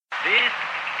This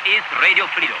is Radio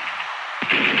Freedom.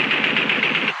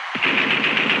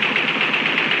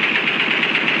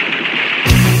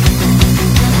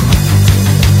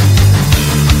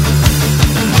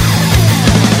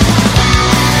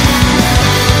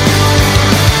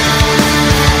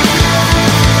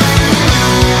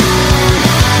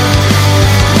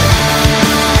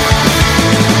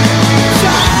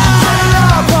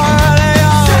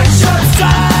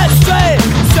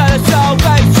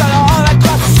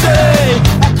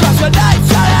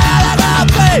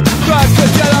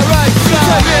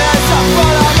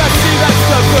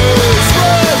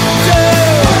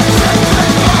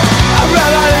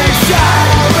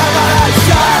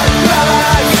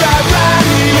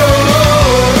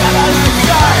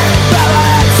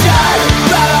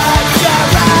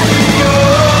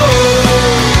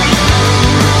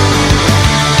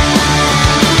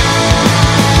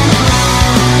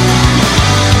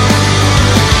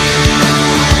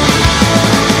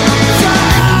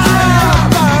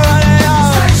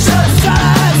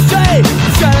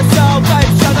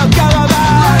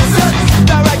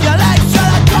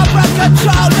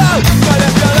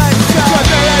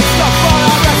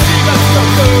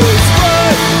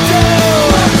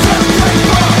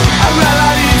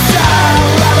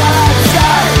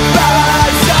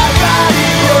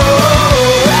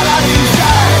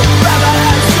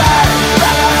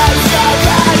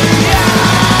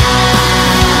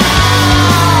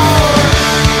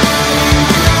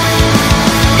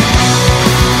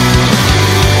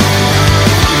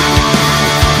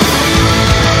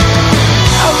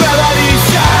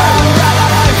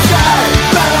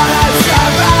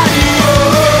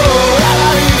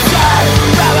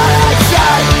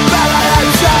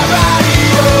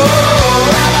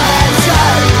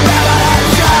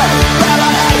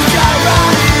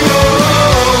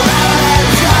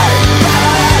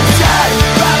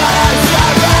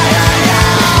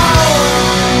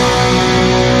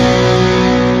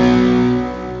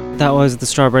 Was the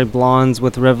Strawberry Blondes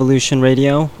with Revolution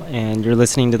Radio, and you're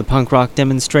listening to the punk rock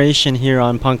demonstration here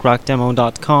on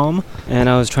punkrockdemo.com. And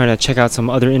I was trying to check out some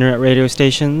other internet radio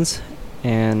stations,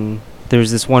 and there's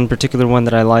this one particular one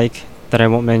that I like that I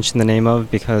won't mention the name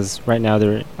of because right now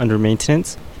they're under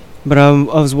maintenance. But I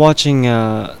was watching,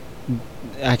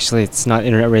 actually it's not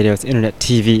internet radio, it's internet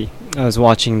TV. I was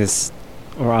watching this,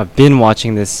 or I've been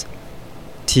watching this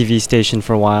TV station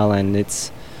for a while, and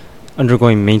it's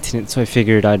undergoing maintenance, so I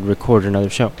figured I'd record another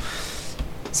show.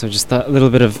 So just a little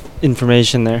bit of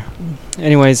information there.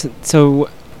 Anyways, so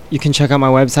you can check out my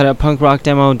website at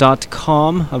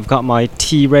punkrockdemo.com. I've got my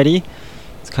tea ready.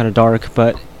 It's kind of dark,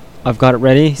 but I've got it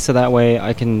ready so that way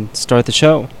I can start the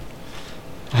show.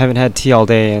 I haven't had tea all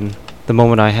day, and the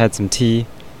moment I had some tea,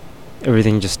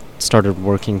 everything just started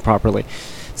working properly.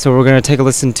 So we're going to take a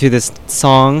listen to this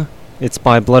song. It's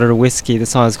by Blood or Whiskey. The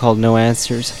song is called No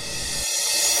Answers.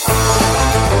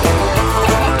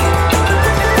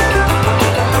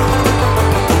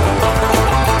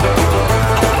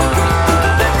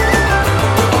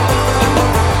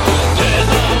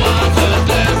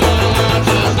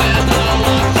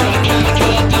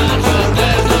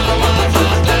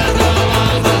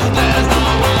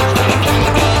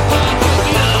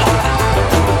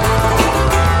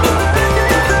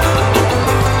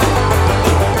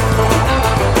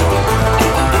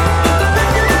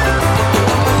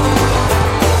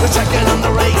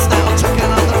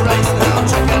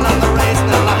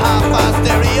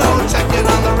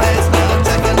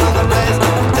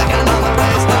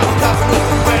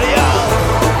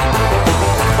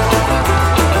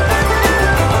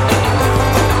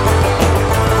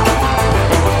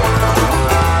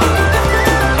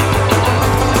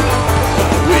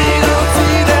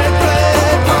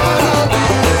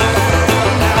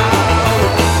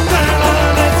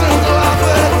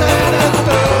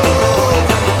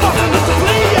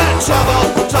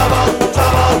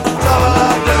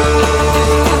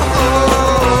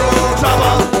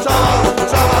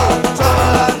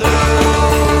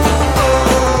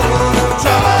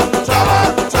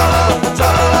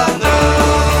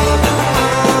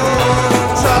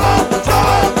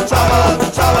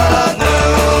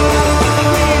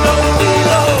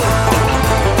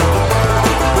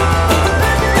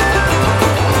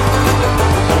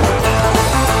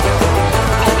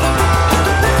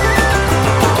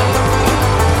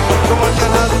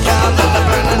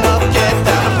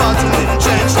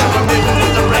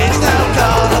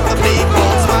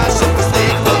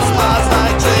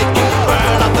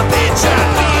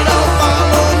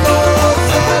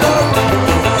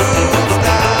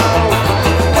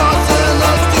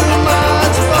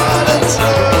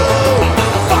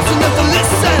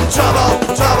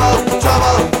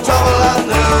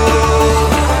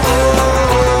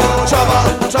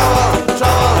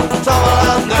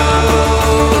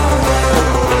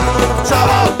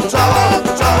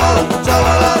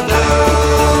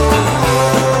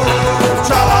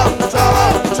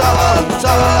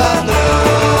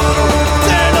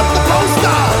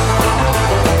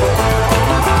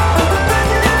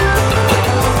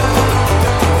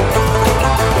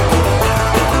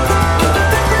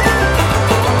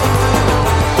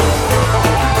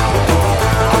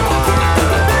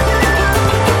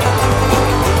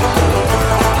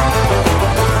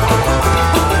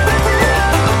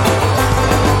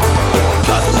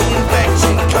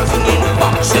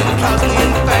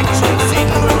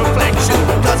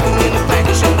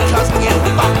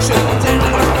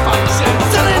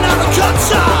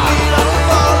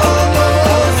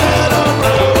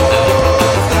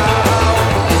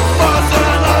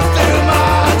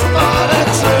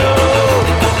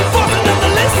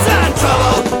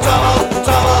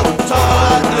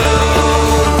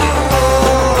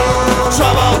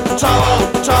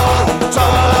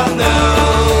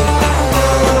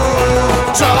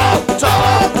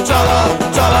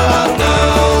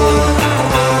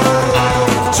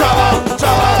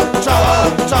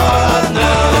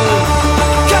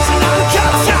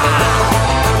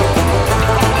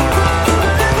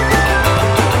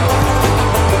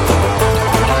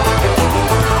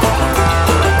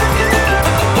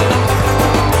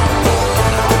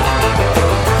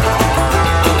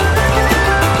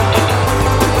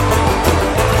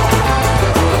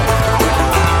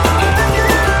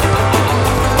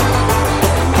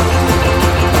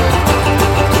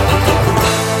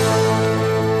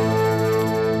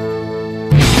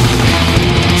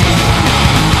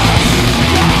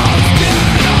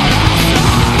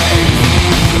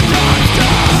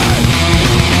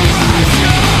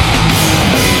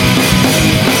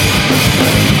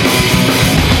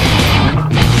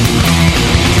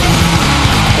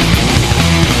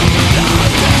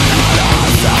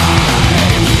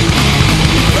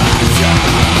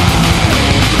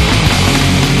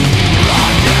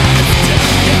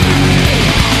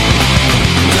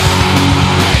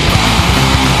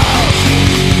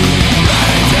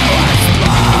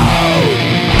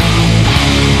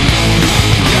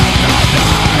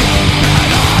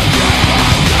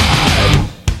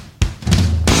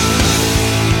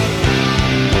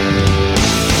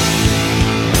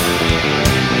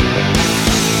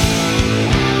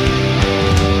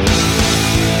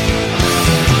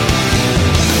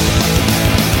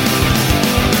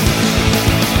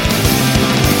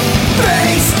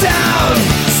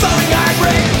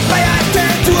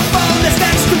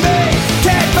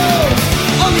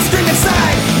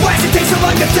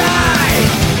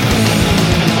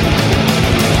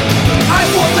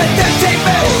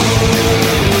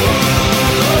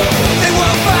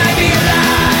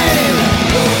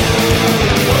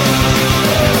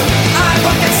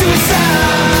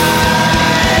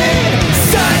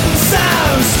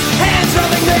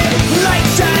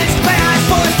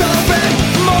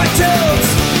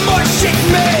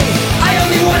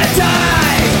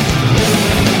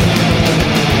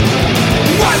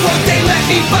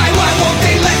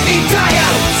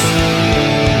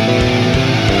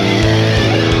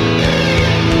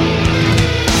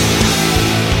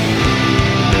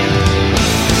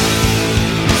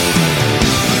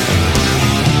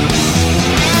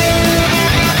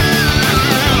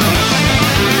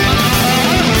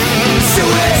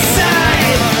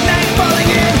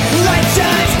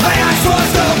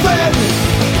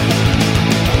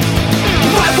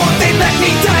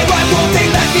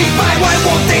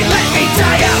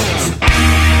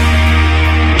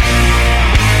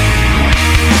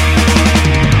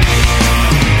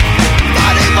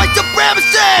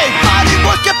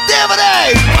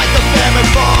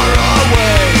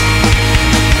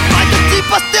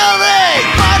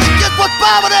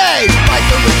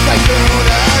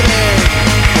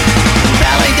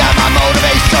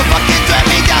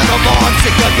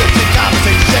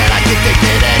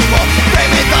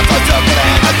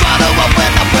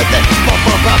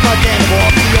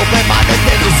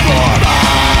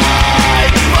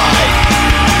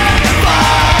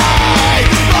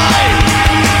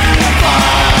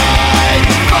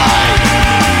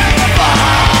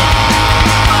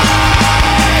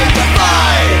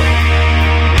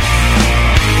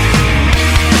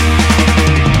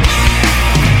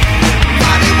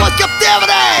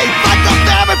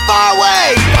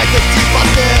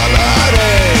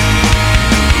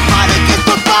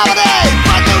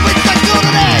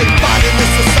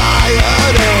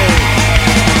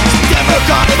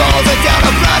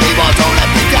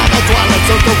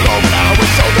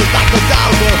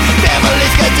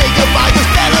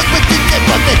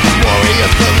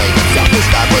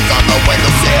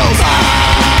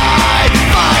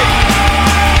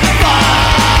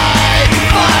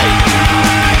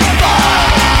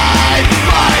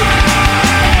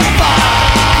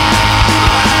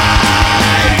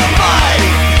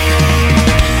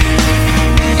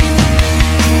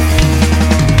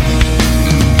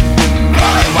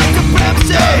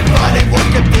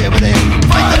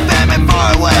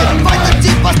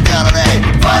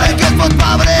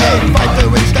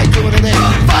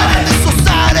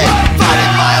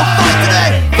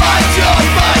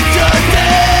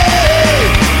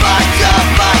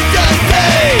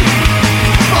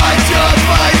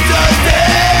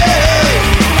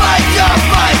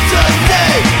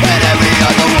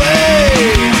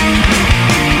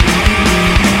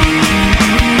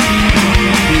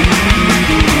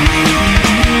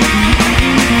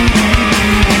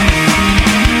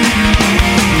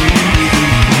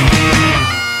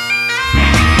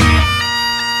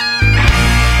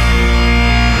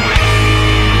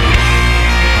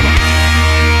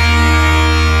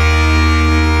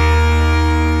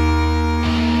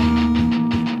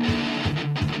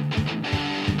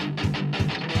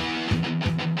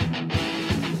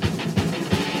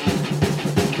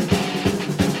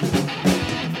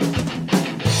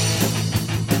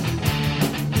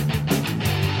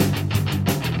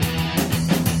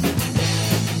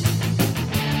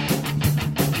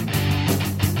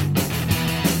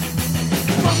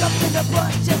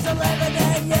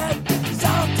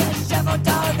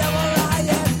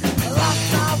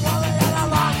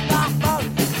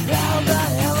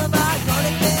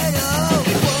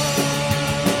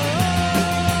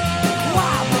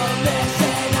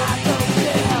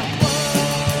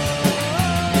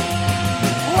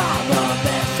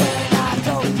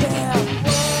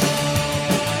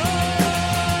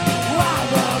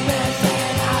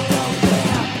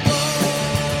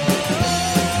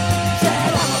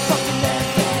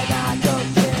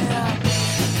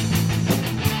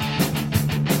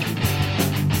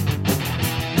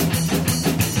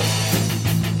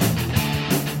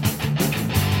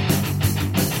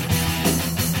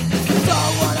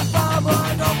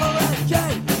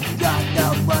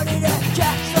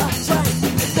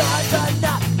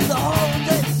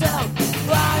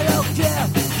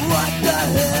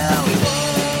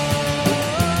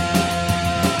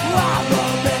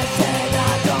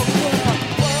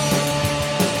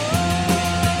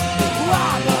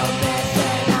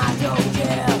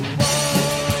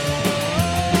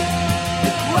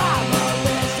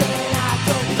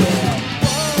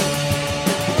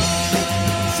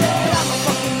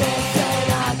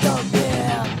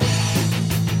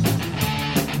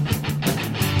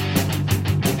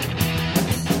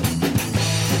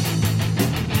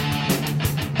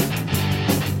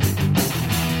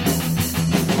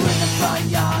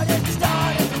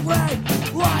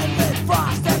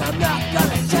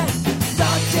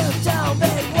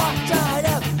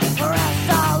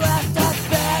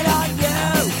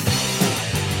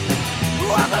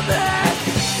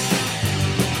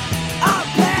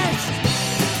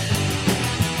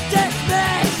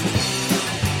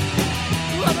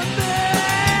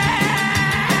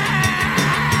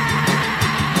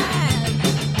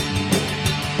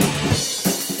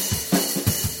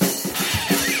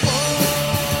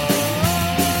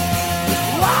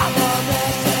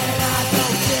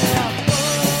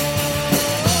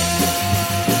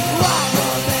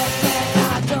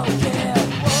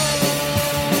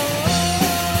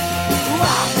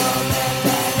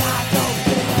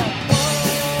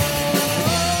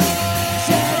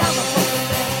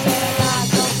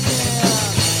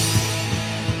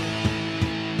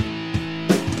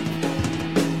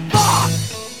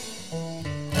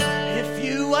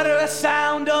 utter a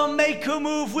sound or make a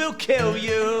move will kill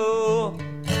you.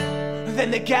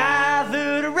 Then they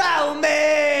gathered around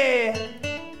me.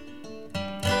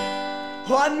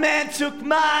 One man took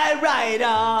my right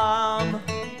arm,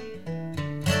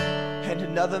 and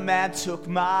another man took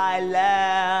my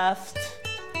left.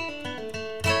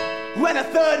 When a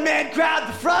third man grabbed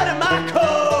the front of my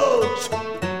coat,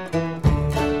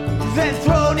 then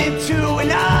thrown into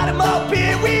an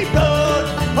automobile we rode.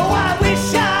 Oh, I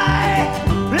wish I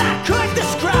could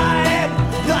describe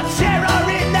the terror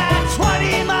in that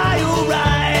 20-mile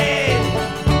ride.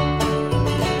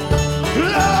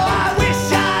 Oh, I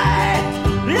wish I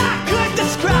could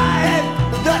describe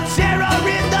the terror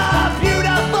in the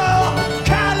beautiful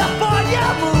California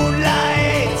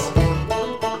moonlight.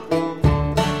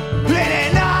 In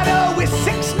an auto with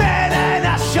 6 men and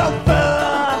a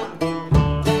chauffeur.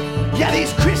 Yeah,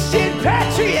 these Christian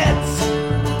patriots,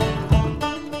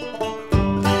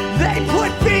 they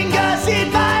put fingers in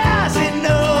my eyes and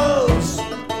nose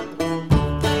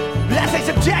as they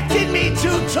subjected me to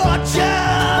torture.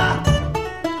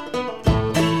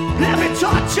 Every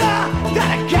torture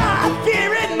that a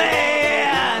God-fearing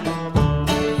man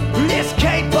is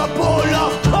capable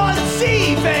of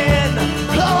conceiving.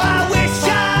 Oh, I wish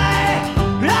I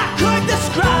could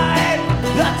describe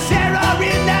the terror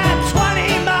in that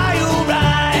 20-mile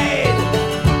ride.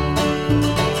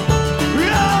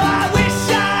 Oh, I wish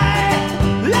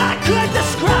I could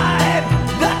describe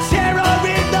the terror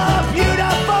in the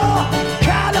beautiful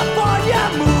California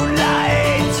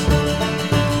moonlight.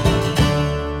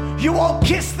 You won't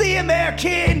kiss the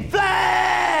American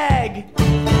flag.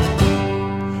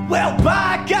 Well,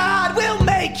 by God, we'll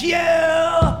make you.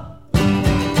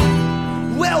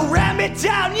 We'll ram it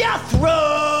down your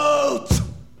throat.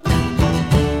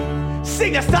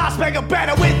 Sing a Star-Spangled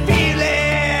Banner with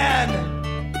feeling.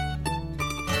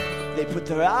 They put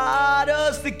their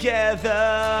autos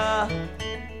together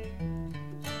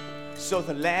so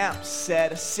the lamp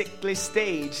set a sickly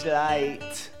stage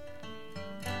light.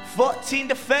 14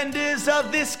 defenders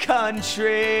of this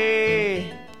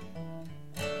country,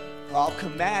 all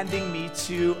commanding me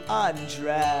to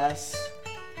undress.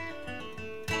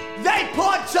 They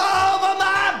put over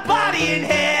my body and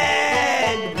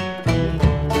head.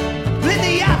 In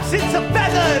the absence of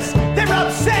feathers, they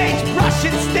rub sagebrush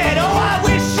instead. Oh, I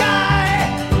wish I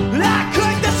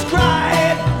could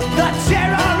describe the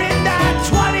terror in that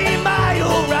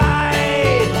 20-mile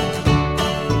ride.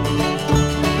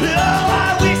 Oh,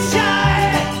 I wish I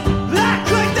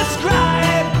could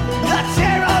describe the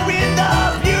terror in the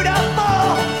beautiful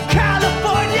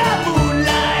California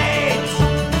moonlight.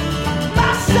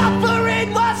 My suffering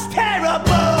was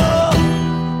terrible,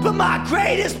 but my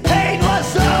greatest pain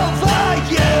was over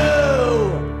you.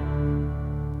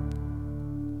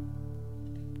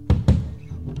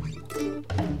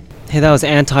 Hey, that was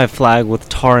Anti-Flag with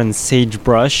Tar and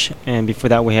Sagebrush, and before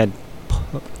that we had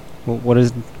what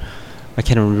is, I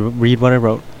can't read what I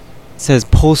wrote. It says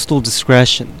Postal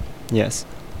Discretion. Yes,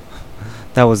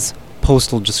 that was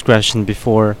Postal Discretion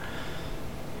before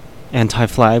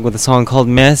Anti-Flag with a song called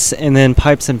Mess, and then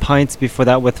Pipes and Pints before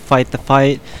that with Fight the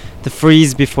Fight, The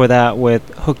Freeze before that with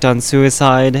Hooked on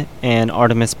Suicide, and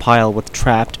Artemis Pyle with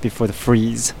Trapped before The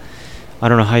Freeze. I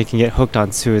don't know how you can get hooked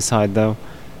on suicide though.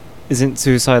 Isn't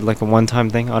suicide like a one-time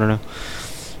thing? I don't know.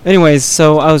 Anyways,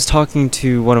 so I was talking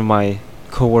to one of my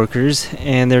co-workers,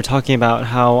 and they're talking about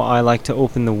how I like to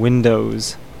open the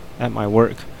windows at my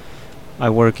work. I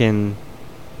work in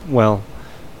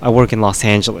Los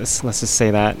Angeles, let's just say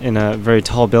that, in a very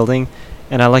tall building,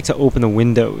 and I like to open the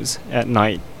windows at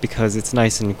night because it's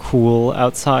nice and cool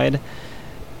outside,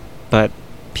 but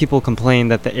people complain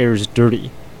that the air is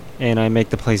dirty, and I make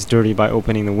the place dirty by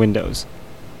opening the windows.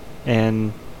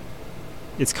 And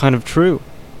it's kind of true.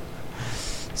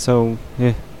 So,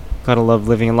 gotta love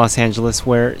living in Los Angeles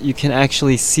where you can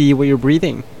actually see what you're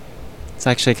breathing. It's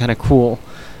actually kind of cool,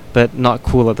 but not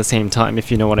cool at the same time, if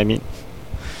you know what I mean.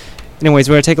 Anyways,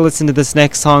 we're gonna take a listen to this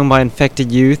next song by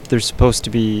Infected Youth. They're supposed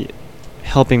to be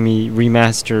helping me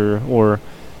remaster or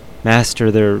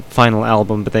master their final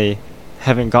album, but they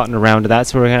haven't gotten around to that,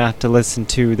 so we're gonna have to listen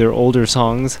to their older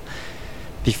songs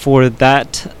before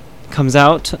that comes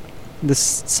out.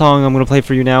 This song I'm going to play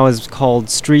for you now is called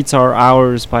Streets Are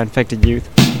Ours by Infected Youth.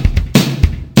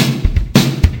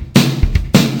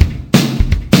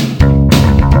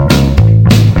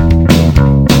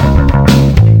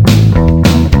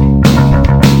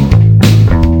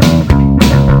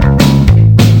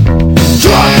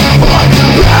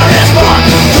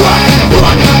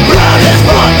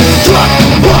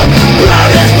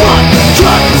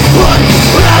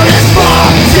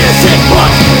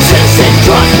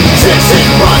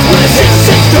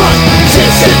 Six,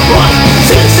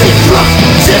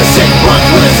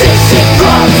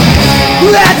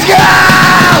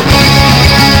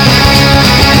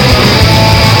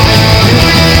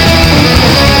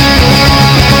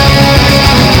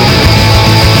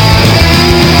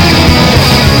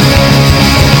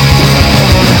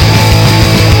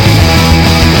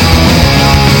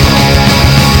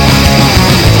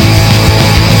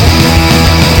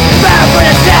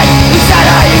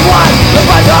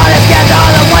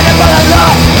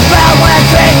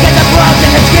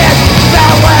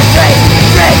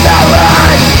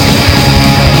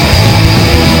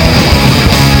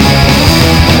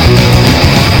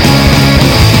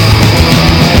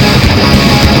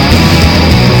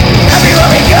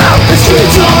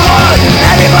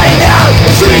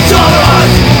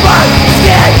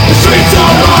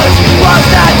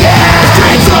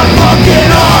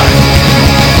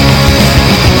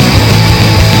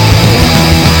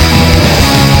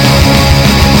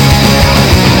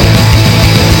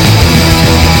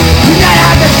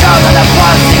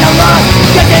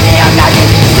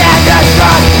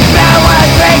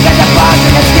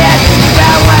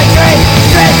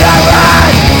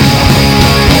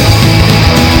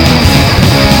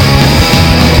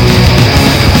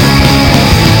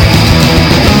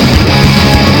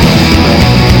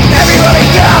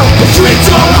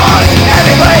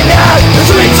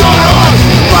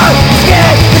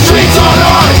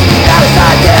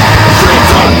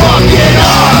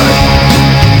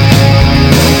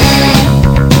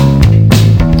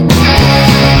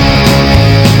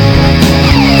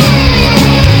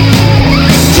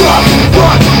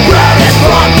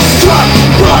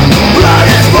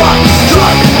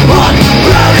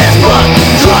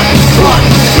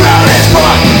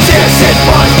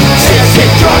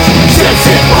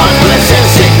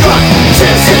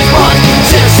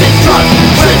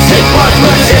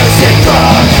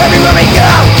 Everywhere we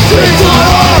go, streets are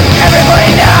on.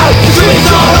 Everybody now, the streets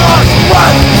are on.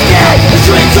 One day, the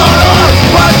streets are on.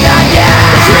 One night, yeah,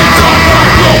 the streets are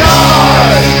fucking on.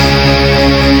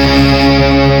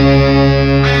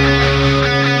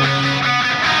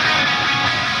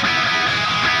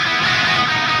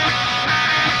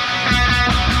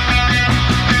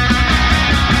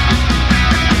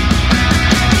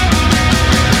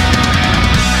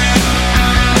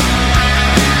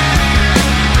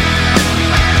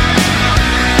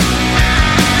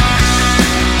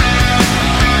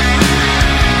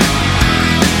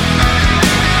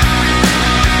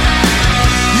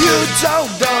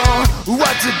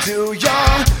 Do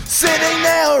you're sitting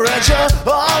there and you're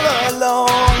all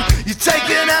alone. You're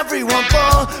taking everyone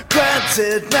for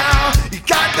granted now. You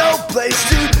got no place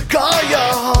to call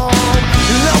your home.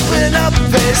 You'll open up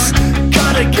this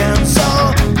cardigan so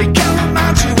it can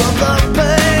remind you of the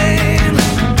pain.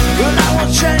 But I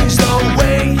won't change the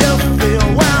way you feel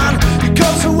when it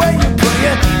goes away. You bring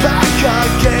it back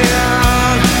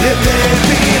again. It may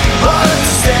be hard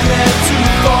to stand there to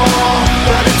fall,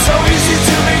 but it's so easy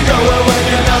to be nowhere when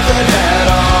you're nothing at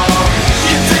all.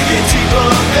 You dig it deeper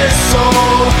of this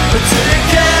soul until you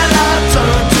cannot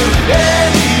turn to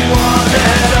anyone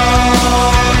at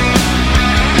all.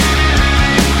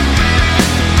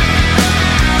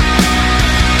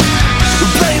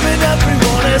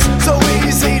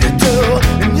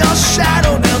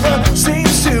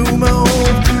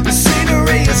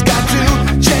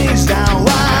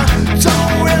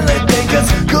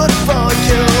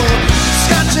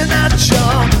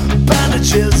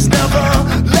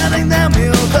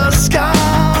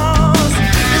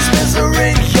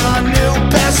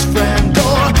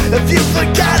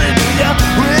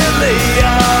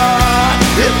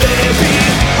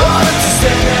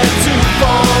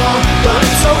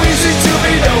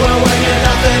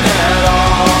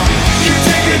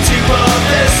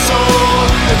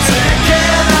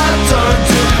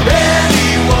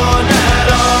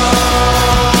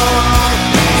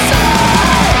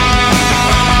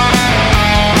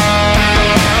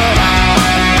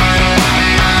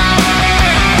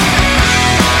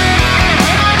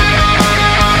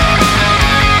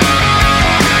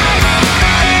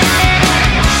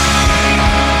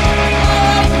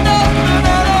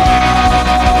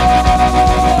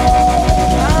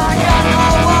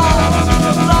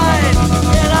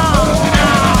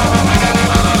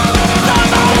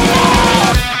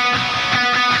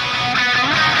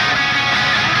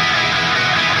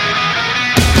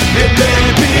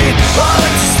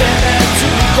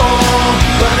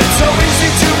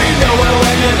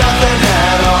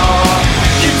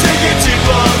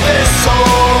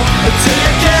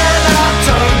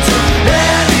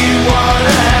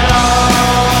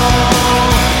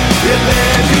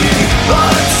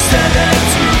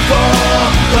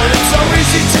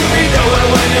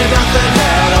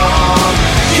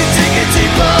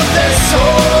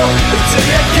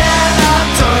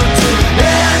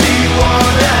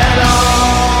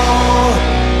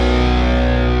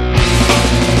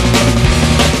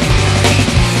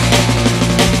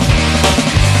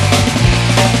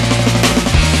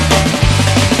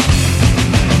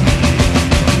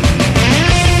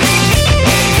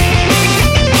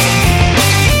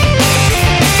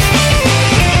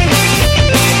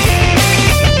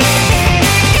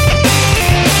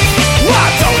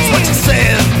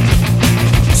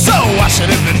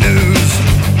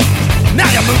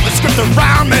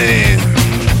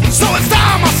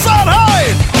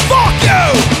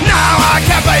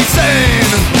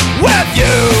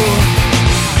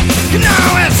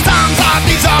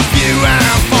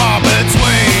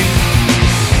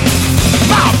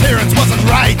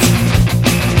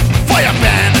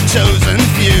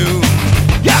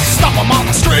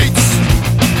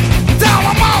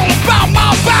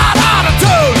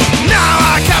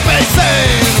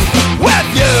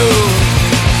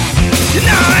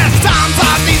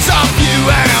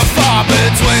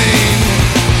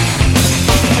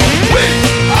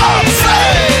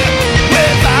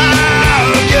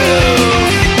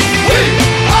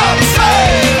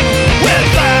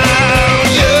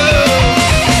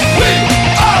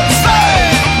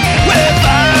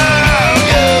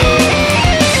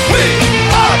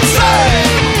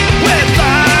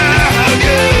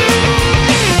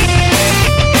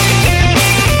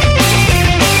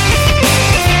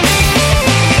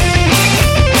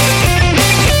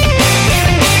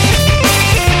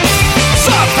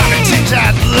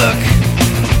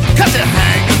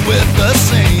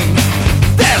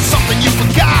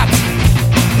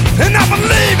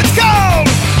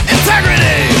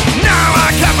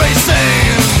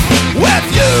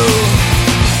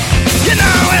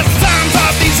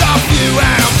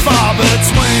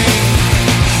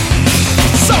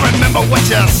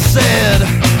 just said,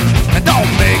 and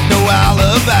don't make no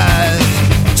alibis.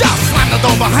 Just slam the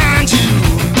door behind you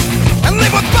and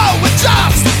leave with both with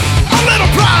just a little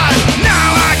pride.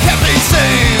 Now I can't be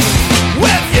seen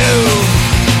with you.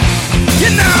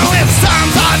 You know it's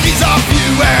times like these are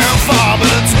few and far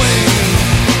between.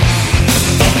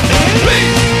 We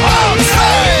are the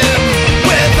same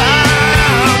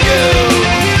without you.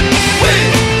 We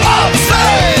are the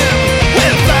same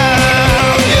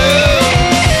without you.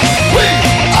 We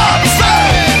are the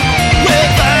same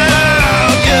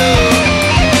without you.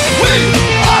 We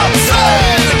are the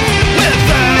same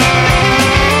without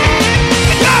you.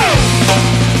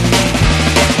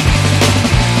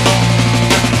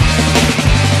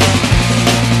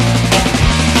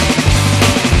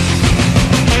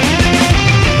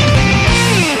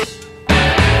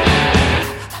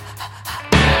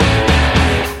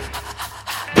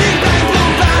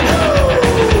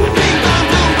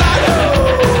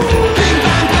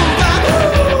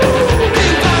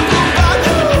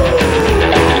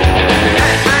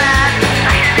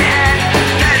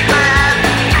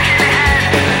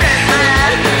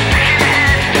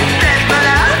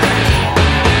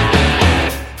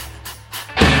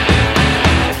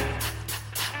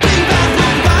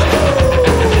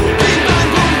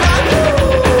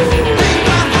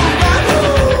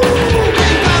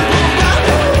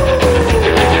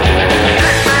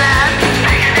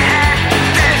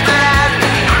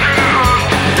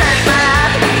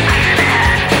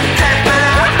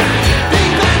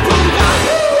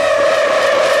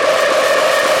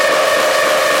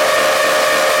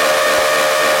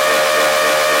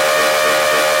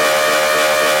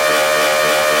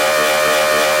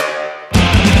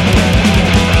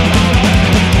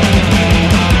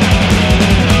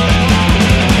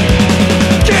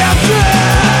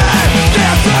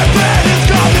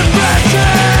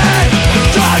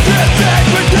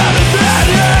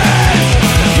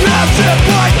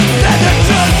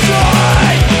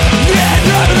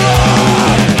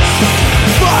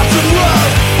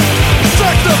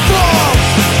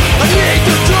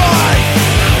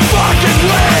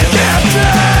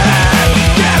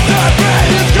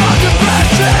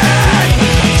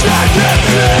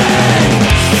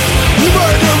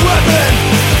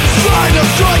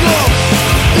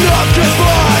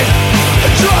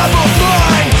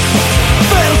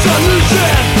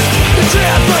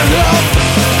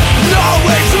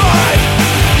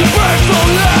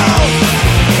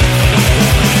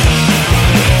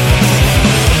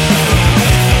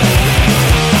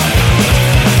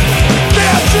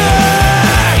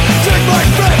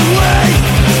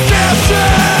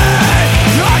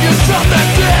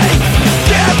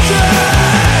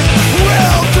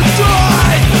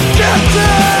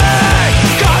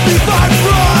 Got me by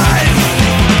pride.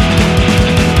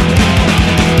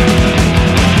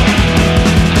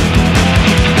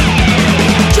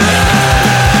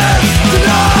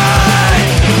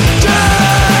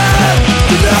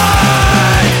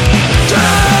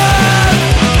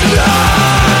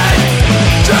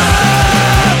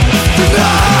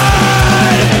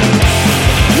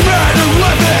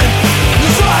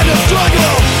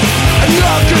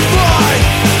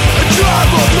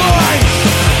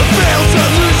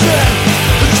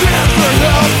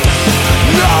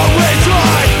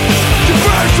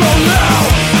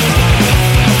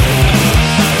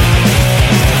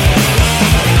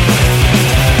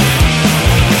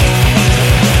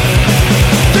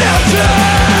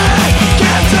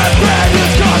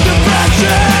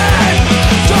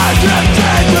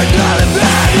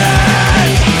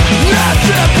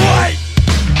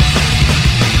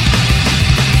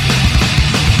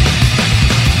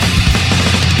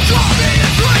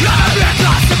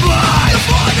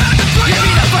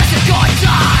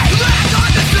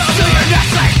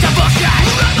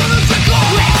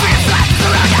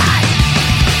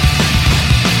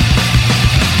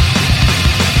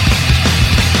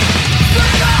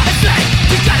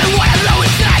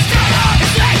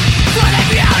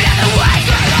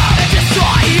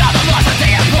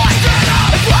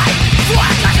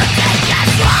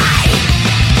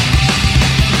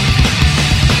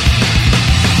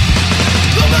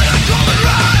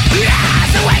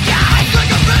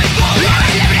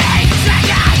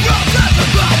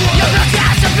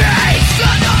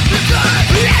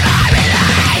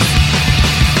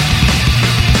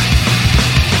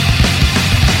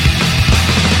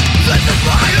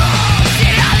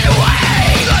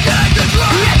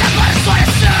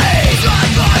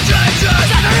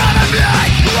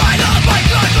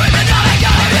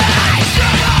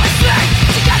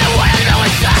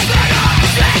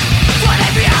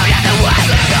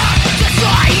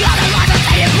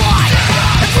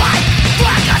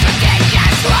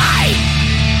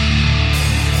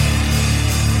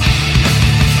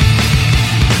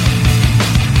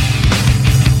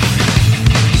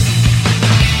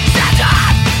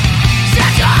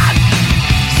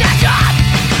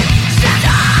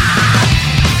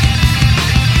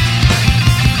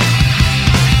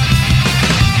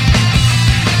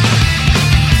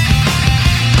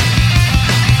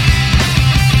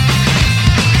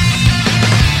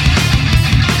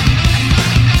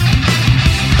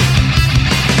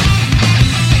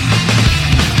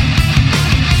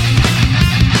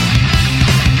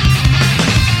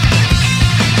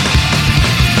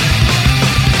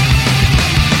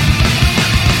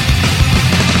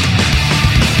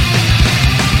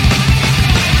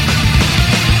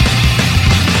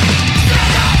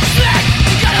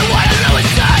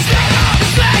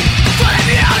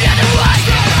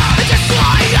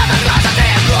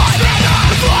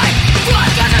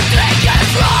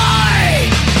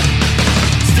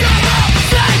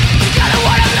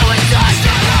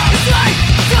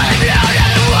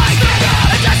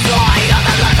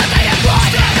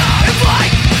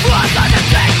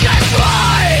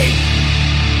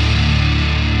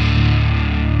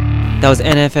 That was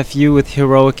NFFU with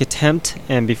Heroic Attempt,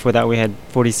 and before that we had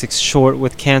 46 Short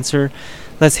with Cancer.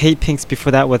 Let's Hate Pinks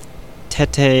before that with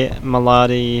Tete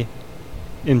Maladi,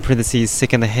 in parentheses,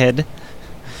 Sick in the Head.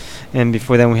 And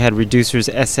before then we had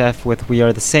Reducers SF with We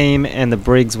Are the Same, and the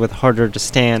Briggs with Harder to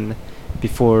Stand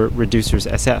before Reducers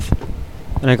SF.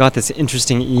 And I got this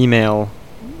interesting email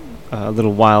a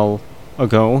little while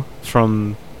ago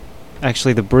from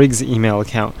actually the Briggs email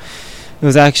account. It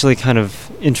was actually kind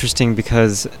of interesting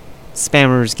because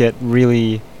spammers get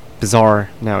really bizarre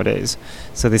nowadays.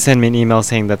 So they send me an email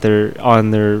saying that they're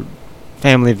on their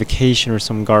family vacation or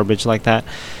some garbage like that,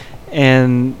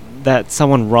 and that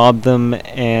someone robbed them,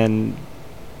 and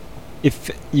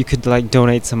if you could like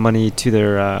donate some money to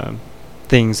their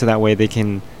thing so that way they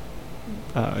can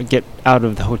get out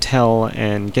of the hotel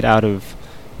and get out of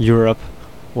Europe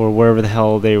or wherever the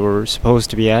hell they were supposed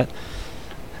to be at.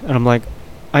 And I'm like,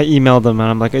 I emailed them and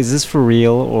I'm like, is this for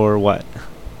real or what?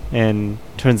 And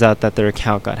turns out that their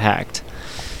account got hacked.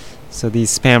 So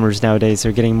these spammers nowadays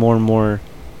are getting more and more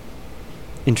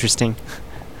interesting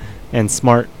and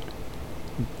smart,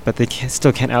 but they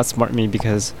still can't outsmart me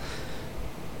because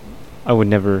I would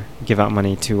never give out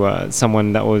money to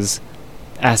someone that was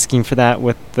asking for that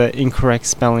with the incorrect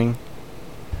spelling.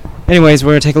 Anyways,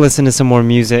 we're going to take a listen to some more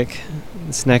music.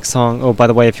 This next song, oh, by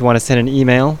the way, if you want to send an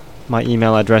email, my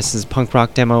email address is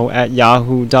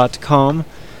punkrockdemo@yahoo.com.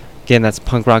 Again, that's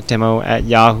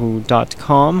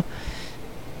punkrockdemo@yahoo.com.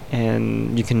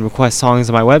 And you can request songs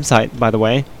on my website, by the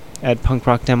way, at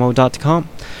punkrockdemo.com.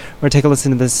 We're going to take a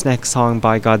listen to this next song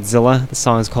by Godzilla. The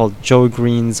song is called Joe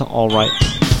Green's All Right.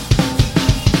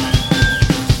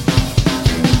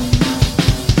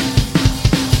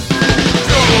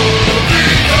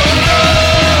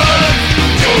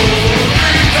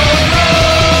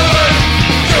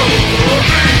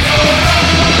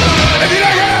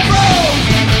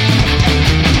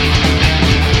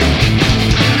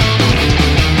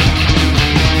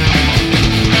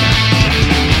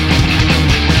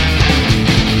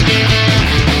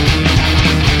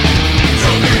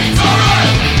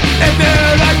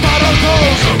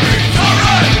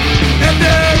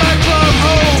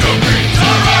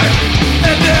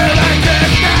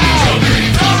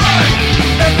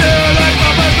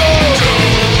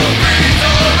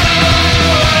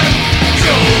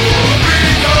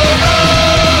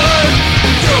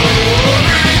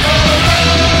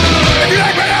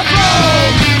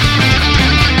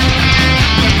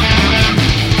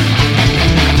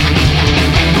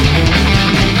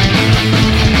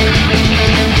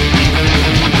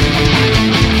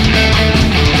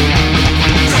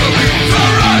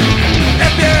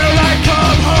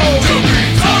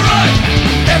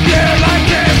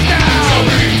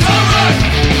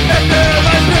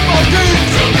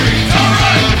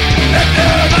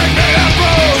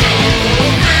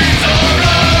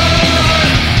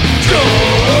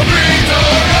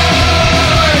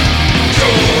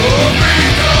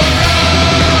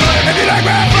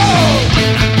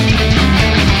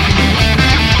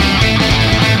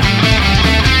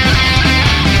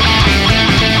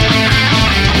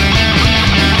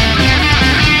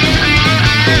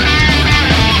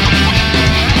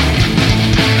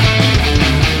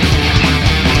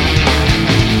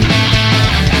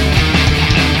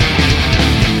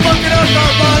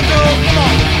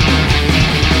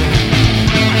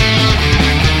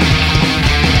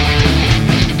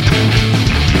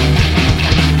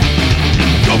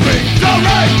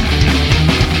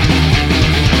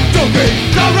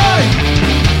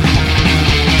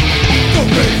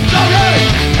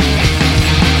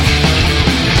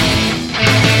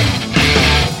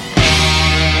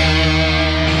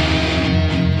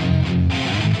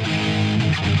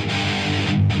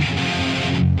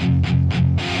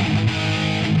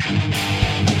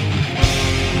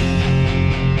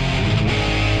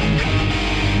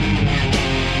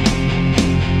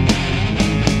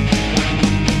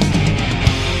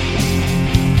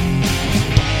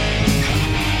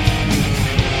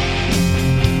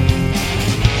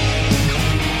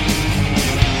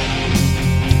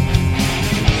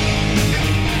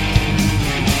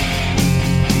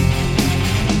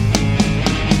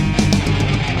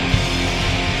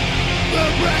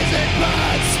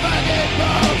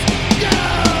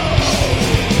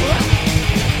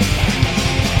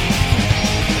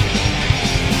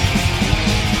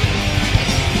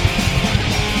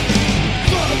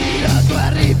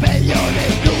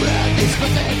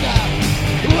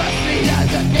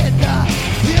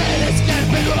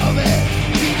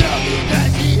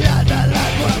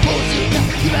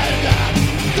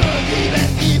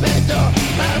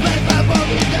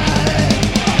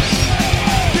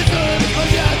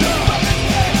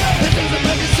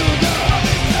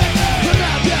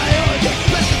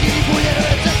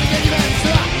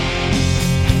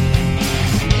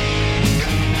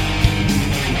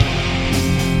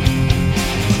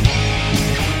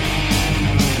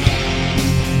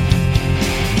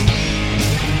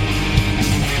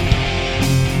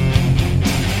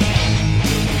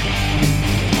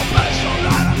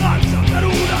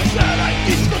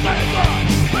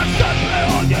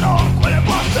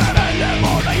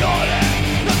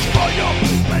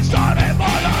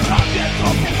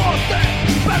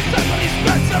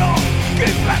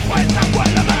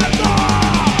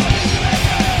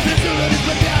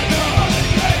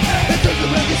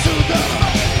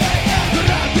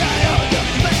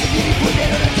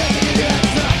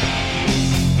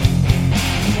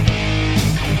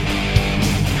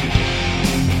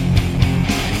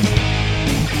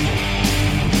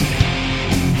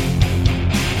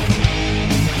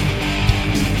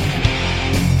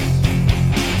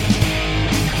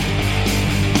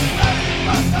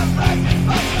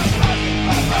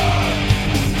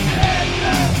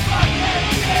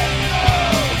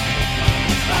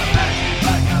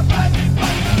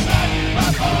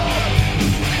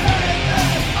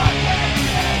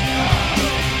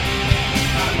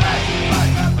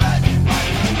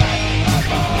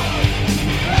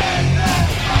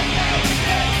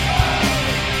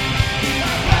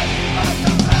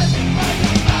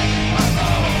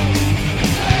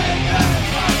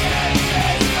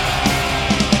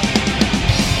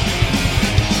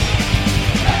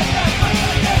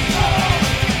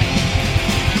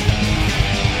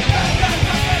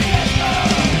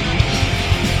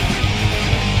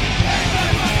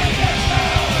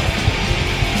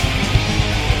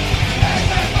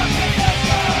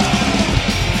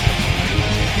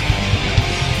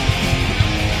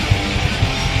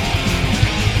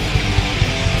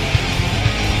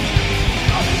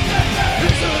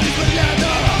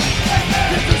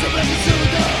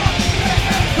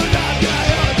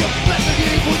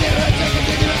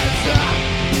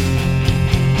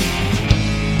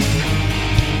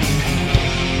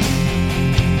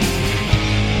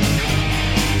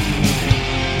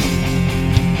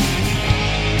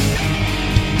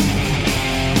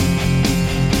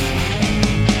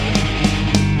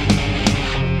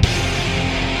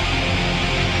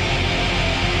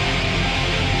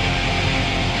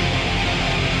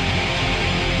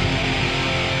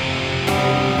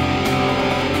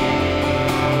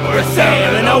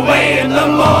 the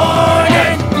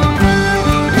morning.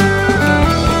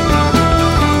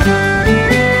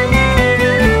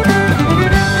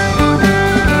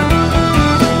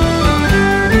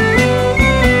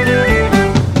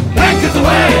 Anchors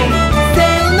away.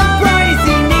 Sailing the briny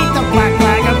sea 'neath the black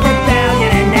flag of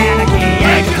rebellion and anarchy.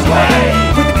 Anchors away.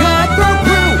 With the cutthroat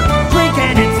crew,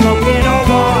 drinking and smoking all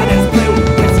waters blue.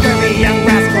 With scurvy young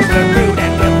rascals, we're rude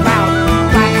and we're loud.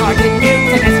 Black-hearted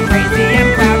mutants and crazy and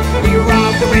proud. We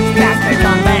rob the rich bastards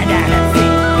on land and at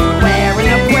sea, wearing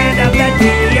the brand of the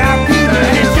DRP.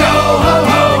 And it's yo ho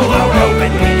ho, a rope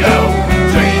and we go,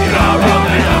 drinking our rum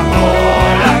and our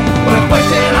porter. We're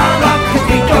pushing our luck 'cause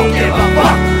we don't give a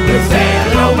fuck. We're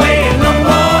sailing away in the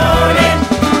morning.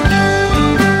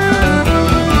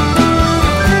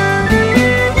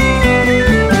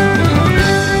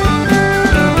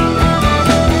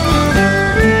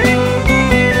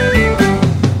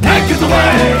 Anchors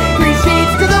away. Three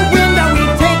sheets to the window, we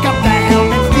take up the helm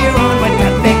and steer onward to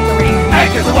victory.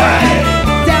 Anchors away.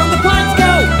 Down the pipes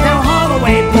go, now haul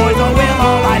away, boys, or we'll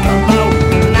all lie below.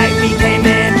 Tonight we came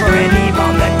in for an eve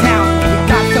on the town. We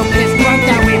got so pissed drunk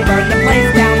that we burned the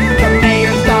place down. The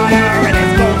mayor's daughter and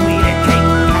his gold-weeded cake.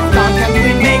 I thought that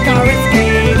we'd make our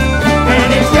escape. And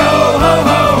it's yo ho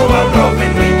ho, a rope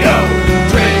and we go,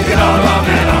 drinking our rum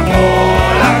and our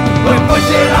porter. We're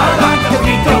pushing our luck 'cause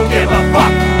we don't give a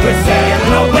fuck. We're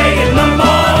sailing away in the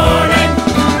morning.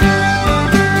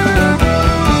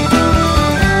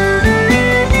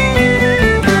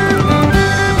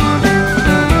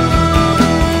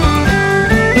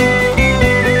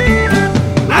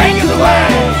 Anchors away.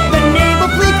 The naval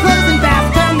fleet closing fast,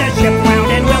 turn the ship round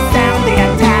and we'll sound the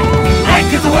attack.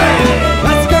 Anchors away.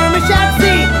 A skirmish at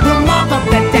sea, we'll mop up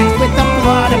the decks with the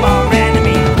blood of our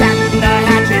enemies. Batten the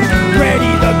hatches,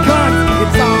 ready the guns.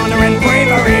 It's honor and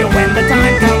bravery when the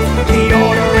time comes. The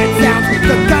order it sounds,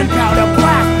 the gunpowder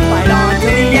blast. Fight on to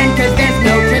the end 'cause there's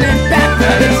no turning back.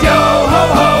 And it's yo ho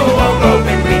ho, a rope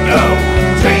and we go,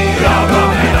 drinking our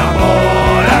rum and our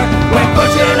porter. We're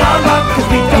pushing our luck 'cause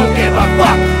we don't give a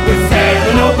fuck. We're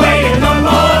sailing away in the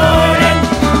morning.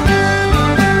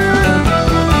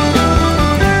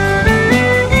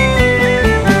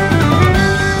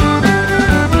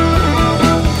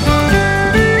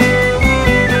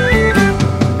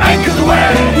 Anchors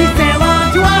away. We sail on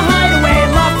to our hideaway,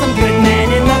 lost some good men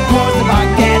in the course of our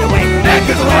getaway.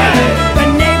 Anchors away. The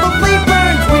naval fleet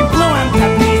burns, we blew 'em to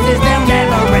pieces, they'll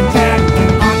never return.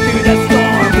 On through the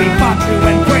storm, we fought true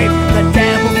and brave. The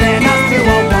devil sent us to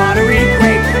a watery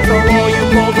grave. So all you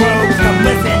bold rogues, come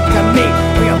listen to me.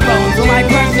 For your bones will lie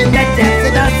crushed in the depths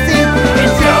of the sea.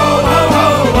 It's yo ho ho,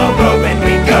 a rope and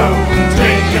we go,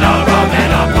 drinking our rum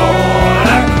and our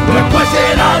porter. We're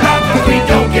pushing our luck 'cause we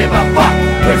don't give a fuck.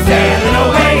 We're sailing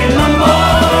away in the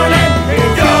morning.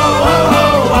 It's yo ho ho,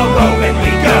 a rope and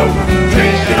we go,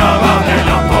 drinking our rum and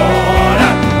our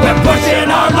porter. We're pushing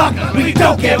our luck, we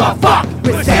don't give a fuck.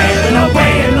 We're sailing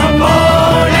away in the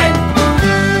morning.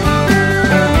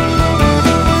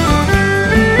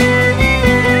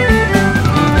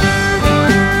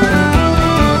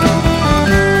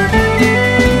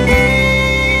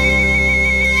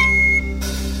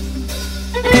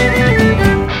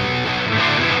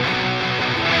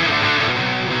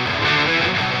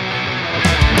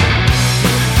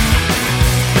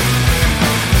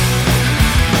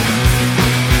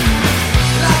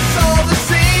 I saw the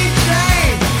sea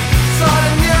change, saw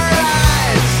it in your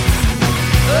eyes.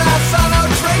 I saw no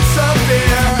trace of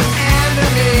fear,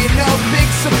 enemy, no big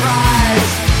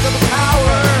surprise. The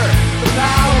power, the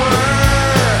power.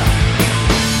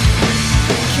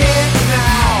 Kids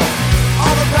now,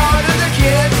 all the power to the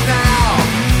kids now.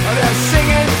 They're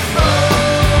singing. Oh,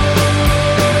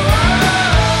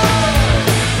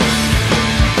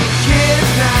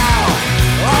 kids now,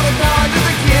 all the power to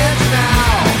the kids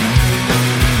now.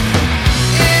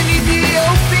 In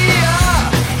Ethiopia,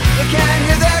 you can't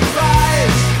hear their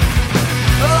cries.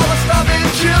 All the starving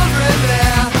children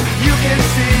there, you can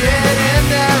see it in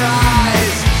their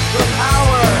eyes. The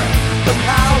power, the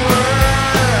power.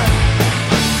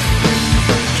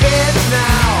 Kids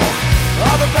now,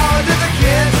 all the power to the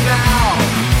kids now.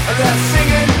 They're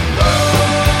singing. Oh,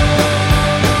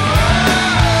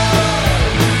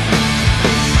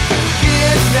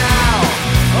 kids now,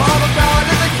 all the power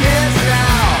to the kids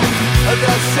now.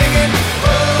 They're singing.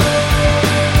 Oh,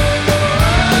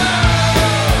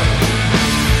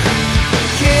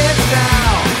 kids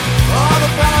now, all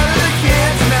the power to the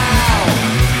kids now.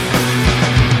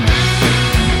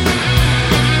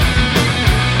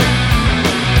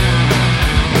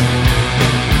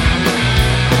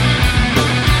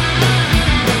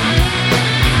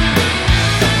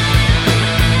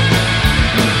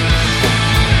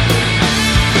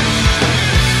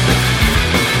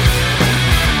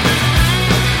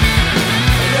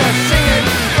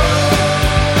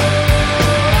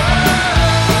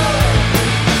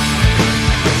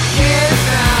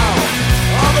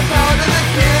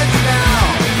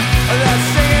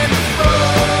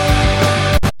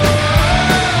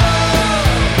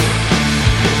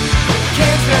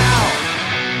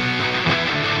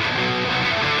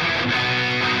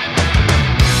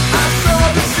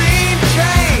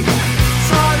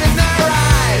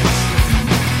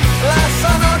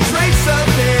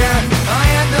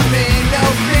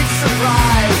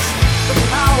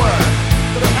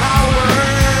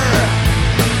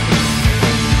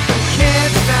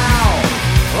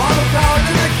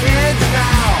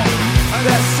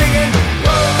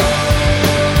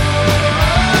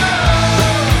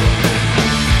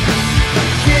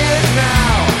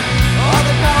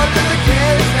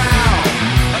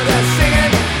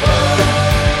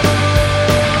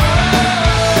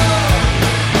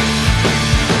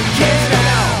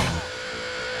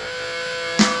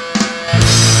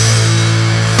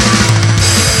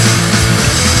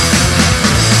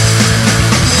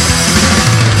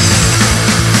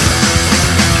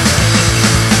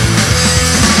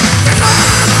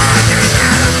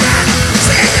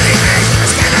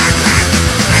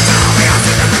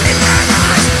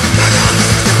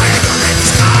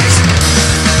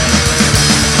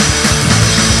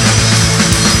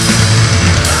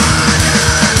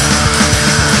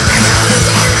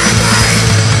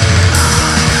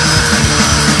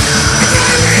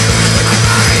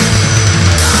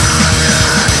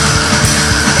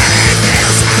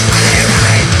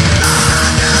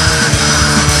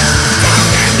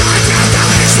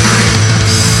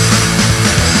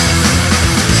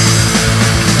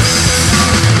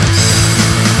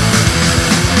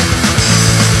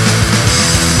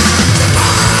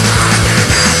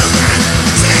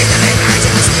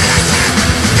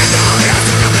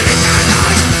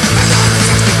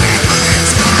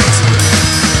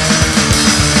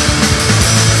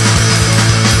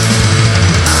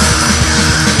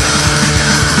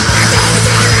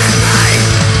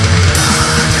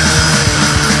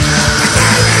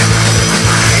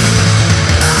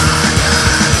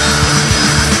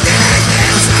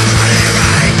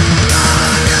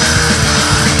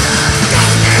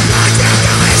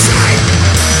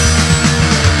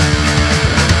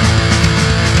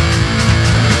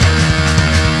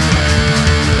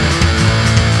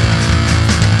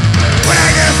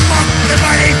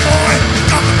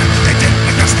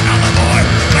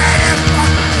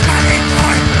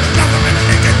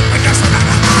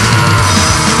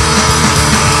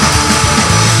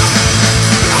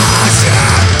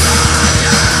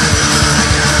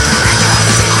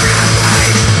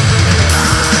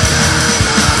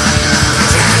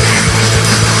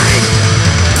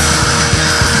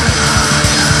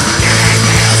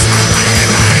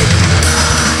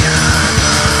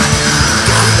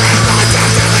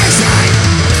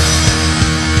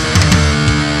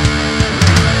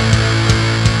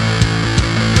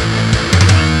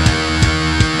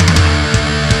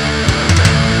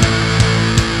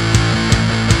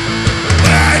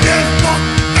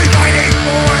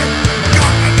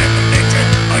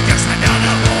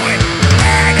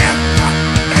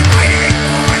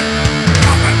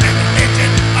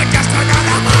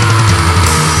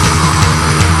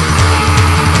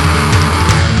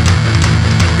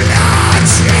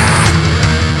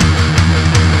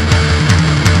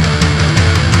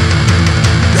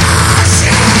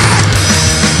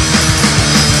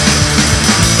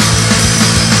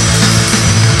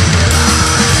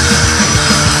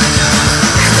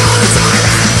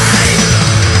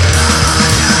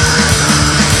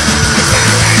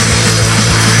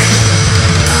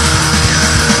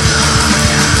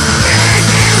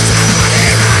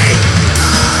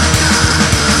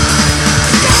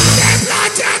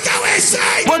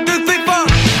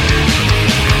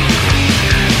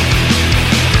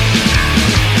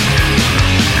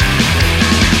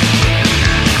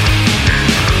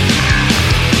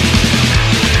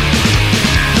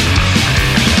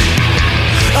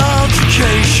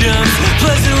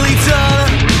 pleasantly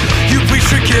done. You preach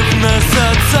forgiveness,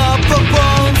 that's up the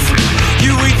bones.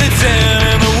 You eat the dead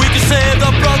and the weak, you save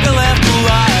the broken left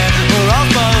alive. We're all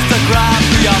supposed to cry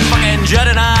through your fucking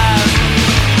jutted eyes.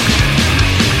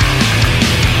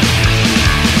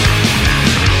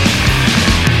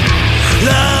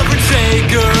 Lover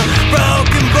taker,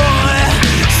 broken boy,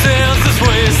 senses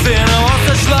wasting all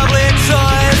such lovely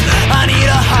toys. I need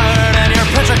a heart and your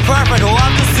picture perfect,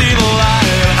 want to see the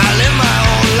light. I live my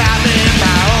own life in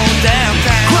my own damn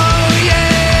town. Oh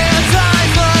yeah,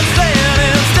 time's not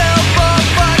standing still for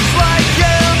fucks like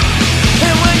you.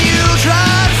 And when you try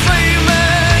to save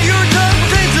me, you're done with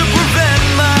things to prevent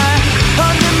my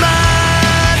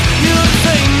undermine. You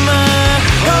take my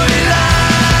holy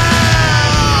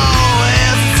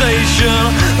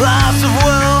loss of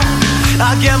will.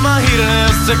 I get my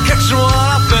hedonistic kitchen when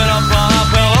I fit up on a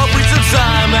pillow. Please some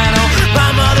time, I know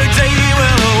my mother Davy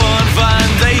will one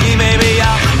fine day. Maybe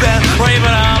I'll bet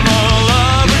raving I'm a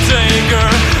lover taker,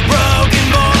 broken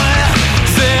boy,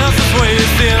 since it's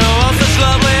wasting all such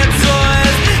lovely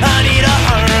toys. I need a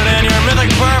heart and your mythic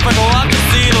perfect walk to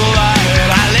see the light.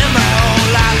 I live my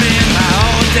whole life in my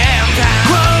own damn town.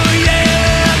 Oh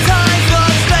yeah, time's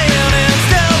not standing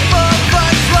still for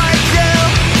fucks like you.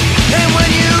 And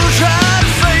when you try to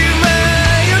save me,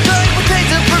 you're doing what takes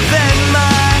to prevent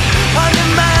my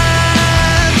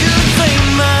undermine. You take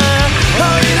my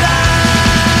holy life.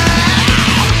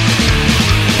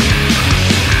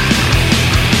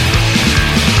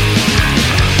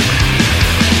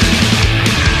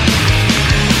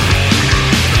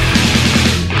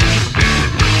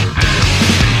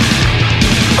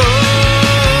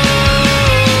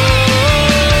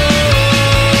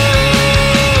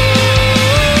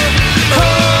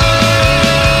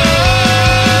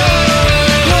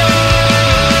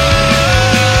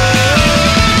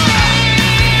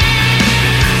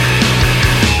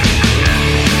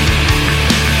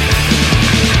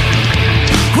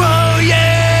 Whoa,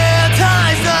 yeah,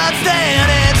 time's not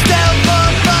standing still for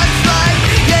fucks like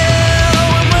you.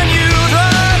 And when you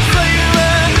try to save me,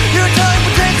 you're doing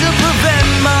what takes to prevent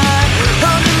my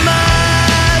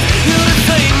undermine. You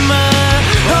take my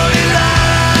holy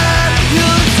life. You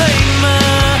take my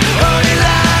holy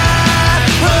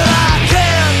life. But I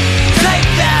can't take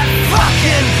that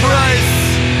fucking price.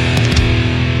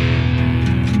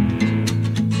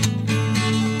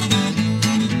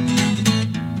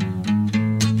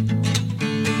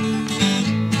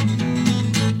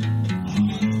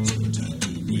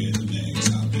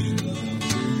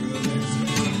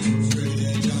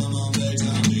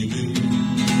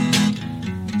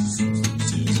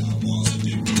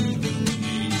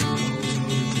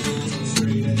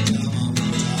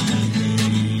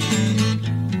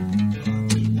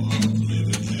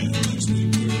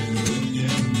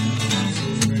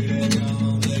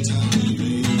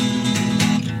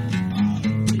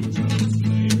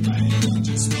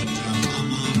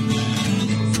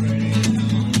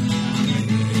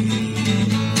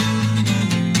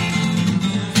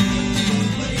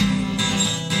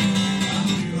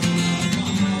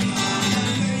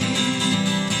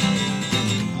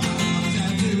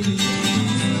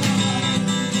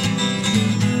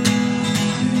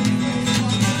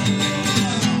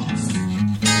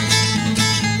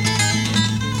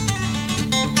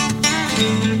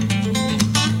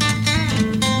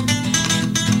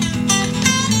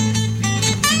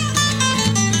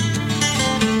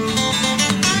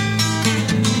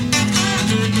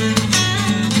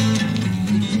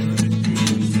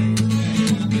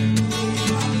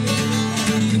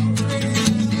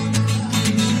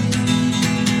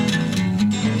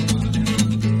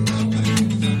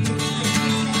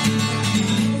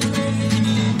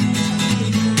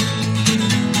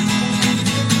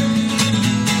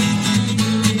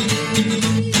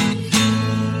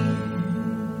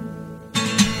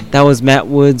 That was Matt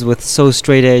Woods with So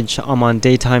Straight Edge. I'm on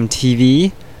daytime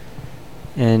TV.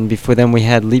 And before them we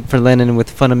had Leap for Lennon with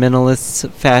Fundamentalists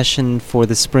Fashion for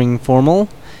the Spring Formal.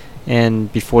 And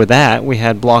before that we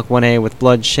had Block 1A with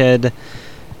Bloodshed.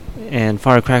 And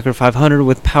Firecracker 500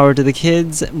 with Power to the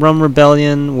Kids. Rum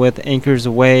Rebellion with Anchors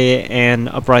Away. And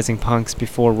Uprising Punks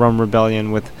before Rum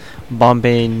Rebellion with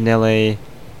Bombay Nele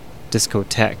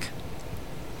Discotheque.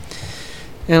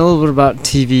 And a little bit about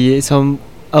TV. So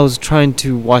I was trying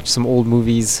to watch some old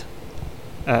movies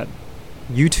at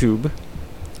YouTube,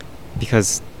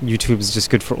 because YouTube is just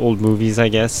good for old movies, I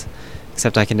guess.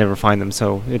 Except I can never find them,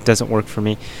 so it doesn't work for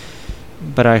me.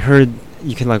 But I heard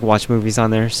you can watch movies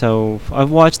on there, so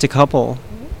I've watched a couple,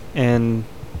 and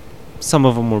some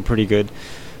of them were pretty good.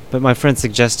 But my friend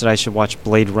suggested I should watch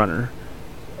Blade Runner,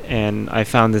 and I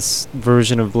found this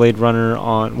version of Blade Runner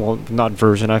on, well, not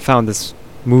version, I found this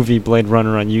movie Blade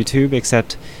Runner on YouTube,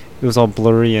 except it was all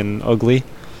blurry and ugly.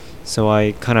 So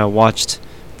I kind of watched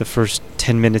the first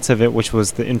 10 minutes of it, which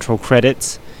was the intro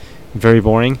credits. Very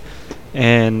boring.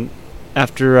 And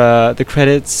after the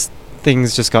credits,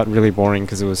 things just got really boring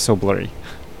because it was so blurry.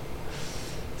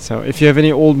 So if you have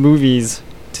any old movies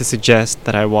to suggest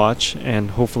that I watch, and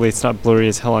hopefully it's not blurry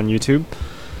as hell on YouTube,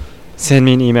 send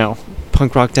me an email,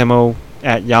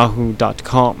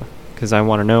 punkrockdemo@yahoo.com, because I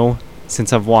want to know,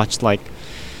 since I've watched like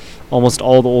almost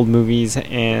all the old movies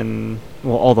and,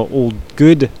 well, all the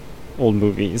good old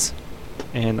movies,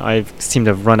 and I seem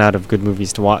to have run out of good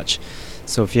movies to watch.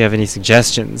 So if you have any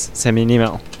suggestions, send me an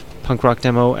email,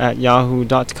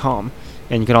 punkrockdemo@yahoo.com.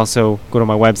 And you can also go to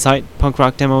my website,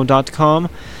 punkrockdemo.com,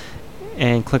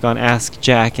 and click on Ask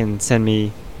Jack and send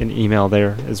me an email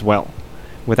there as well,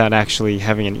 without actually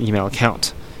having an email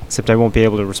account. Except I won't be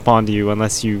able to respond to you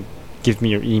unless you give me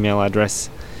your email address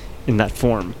in that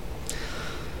form.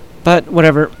 But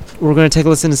whatever, we're going to take a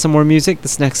listen to some more music.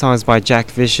 This next song is by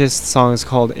Jack Vicious. The song is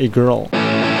called A Girl.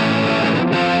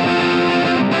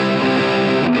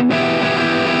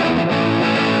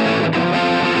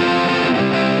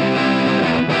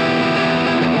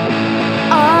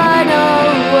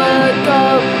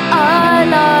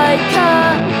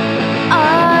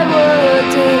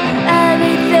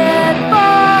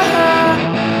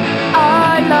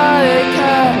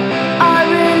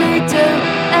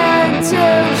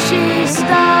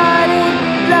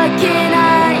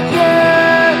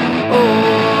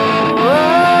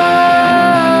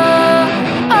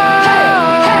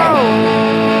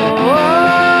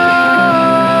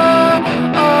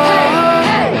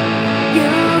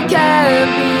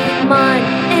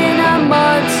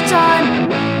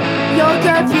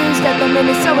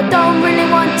 So I don't really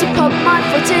want to put my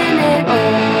foot in it.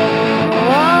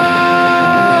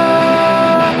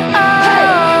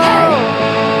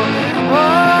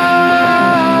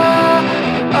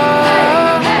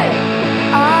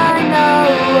 I know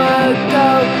a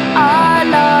girl, I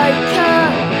like her.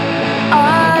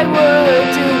 I would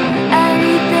do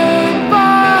anything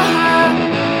for her.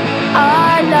 I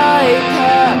like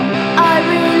her, I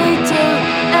really do,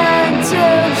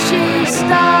 until she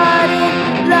started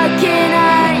looking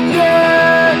at you.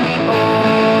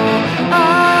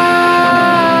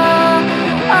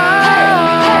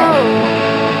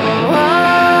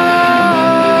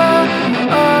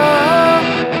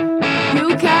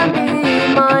 You can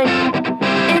be mine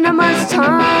in a month's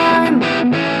time.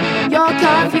 You're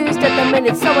confused at the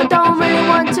minute, so I don't really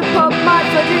want to put my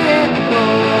foot in it.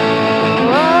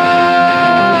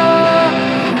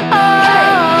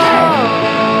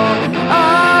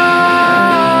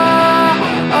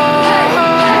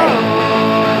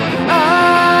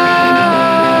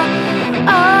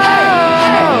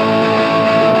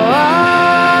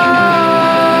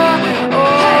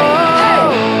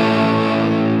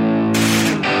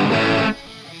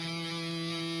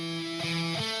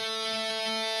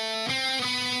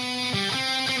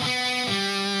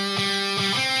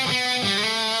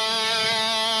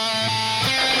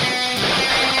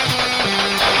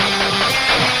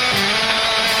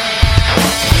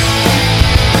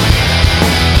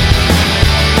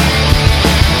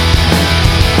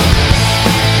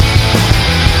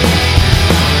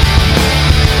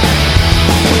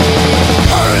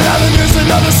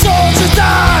 Another soldier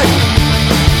died,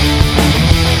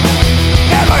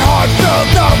 and my heart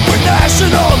filled up with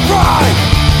national pride.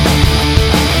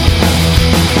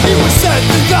 He was sent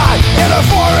to die in a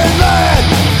foreign land,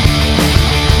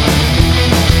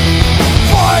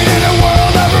 fighting a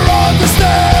world never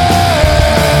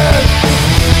understand.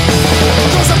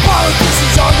 Cause the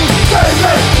politicians on the they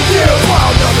make the deals,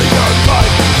 while another young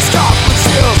life is caught with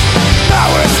seals.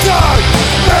 Now it's time,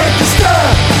 make a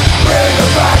stand, bring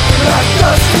it back to that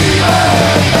dusty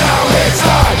land. Now it's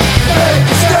time, make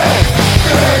a stand,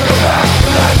 bring it back to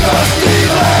that dusty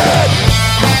land.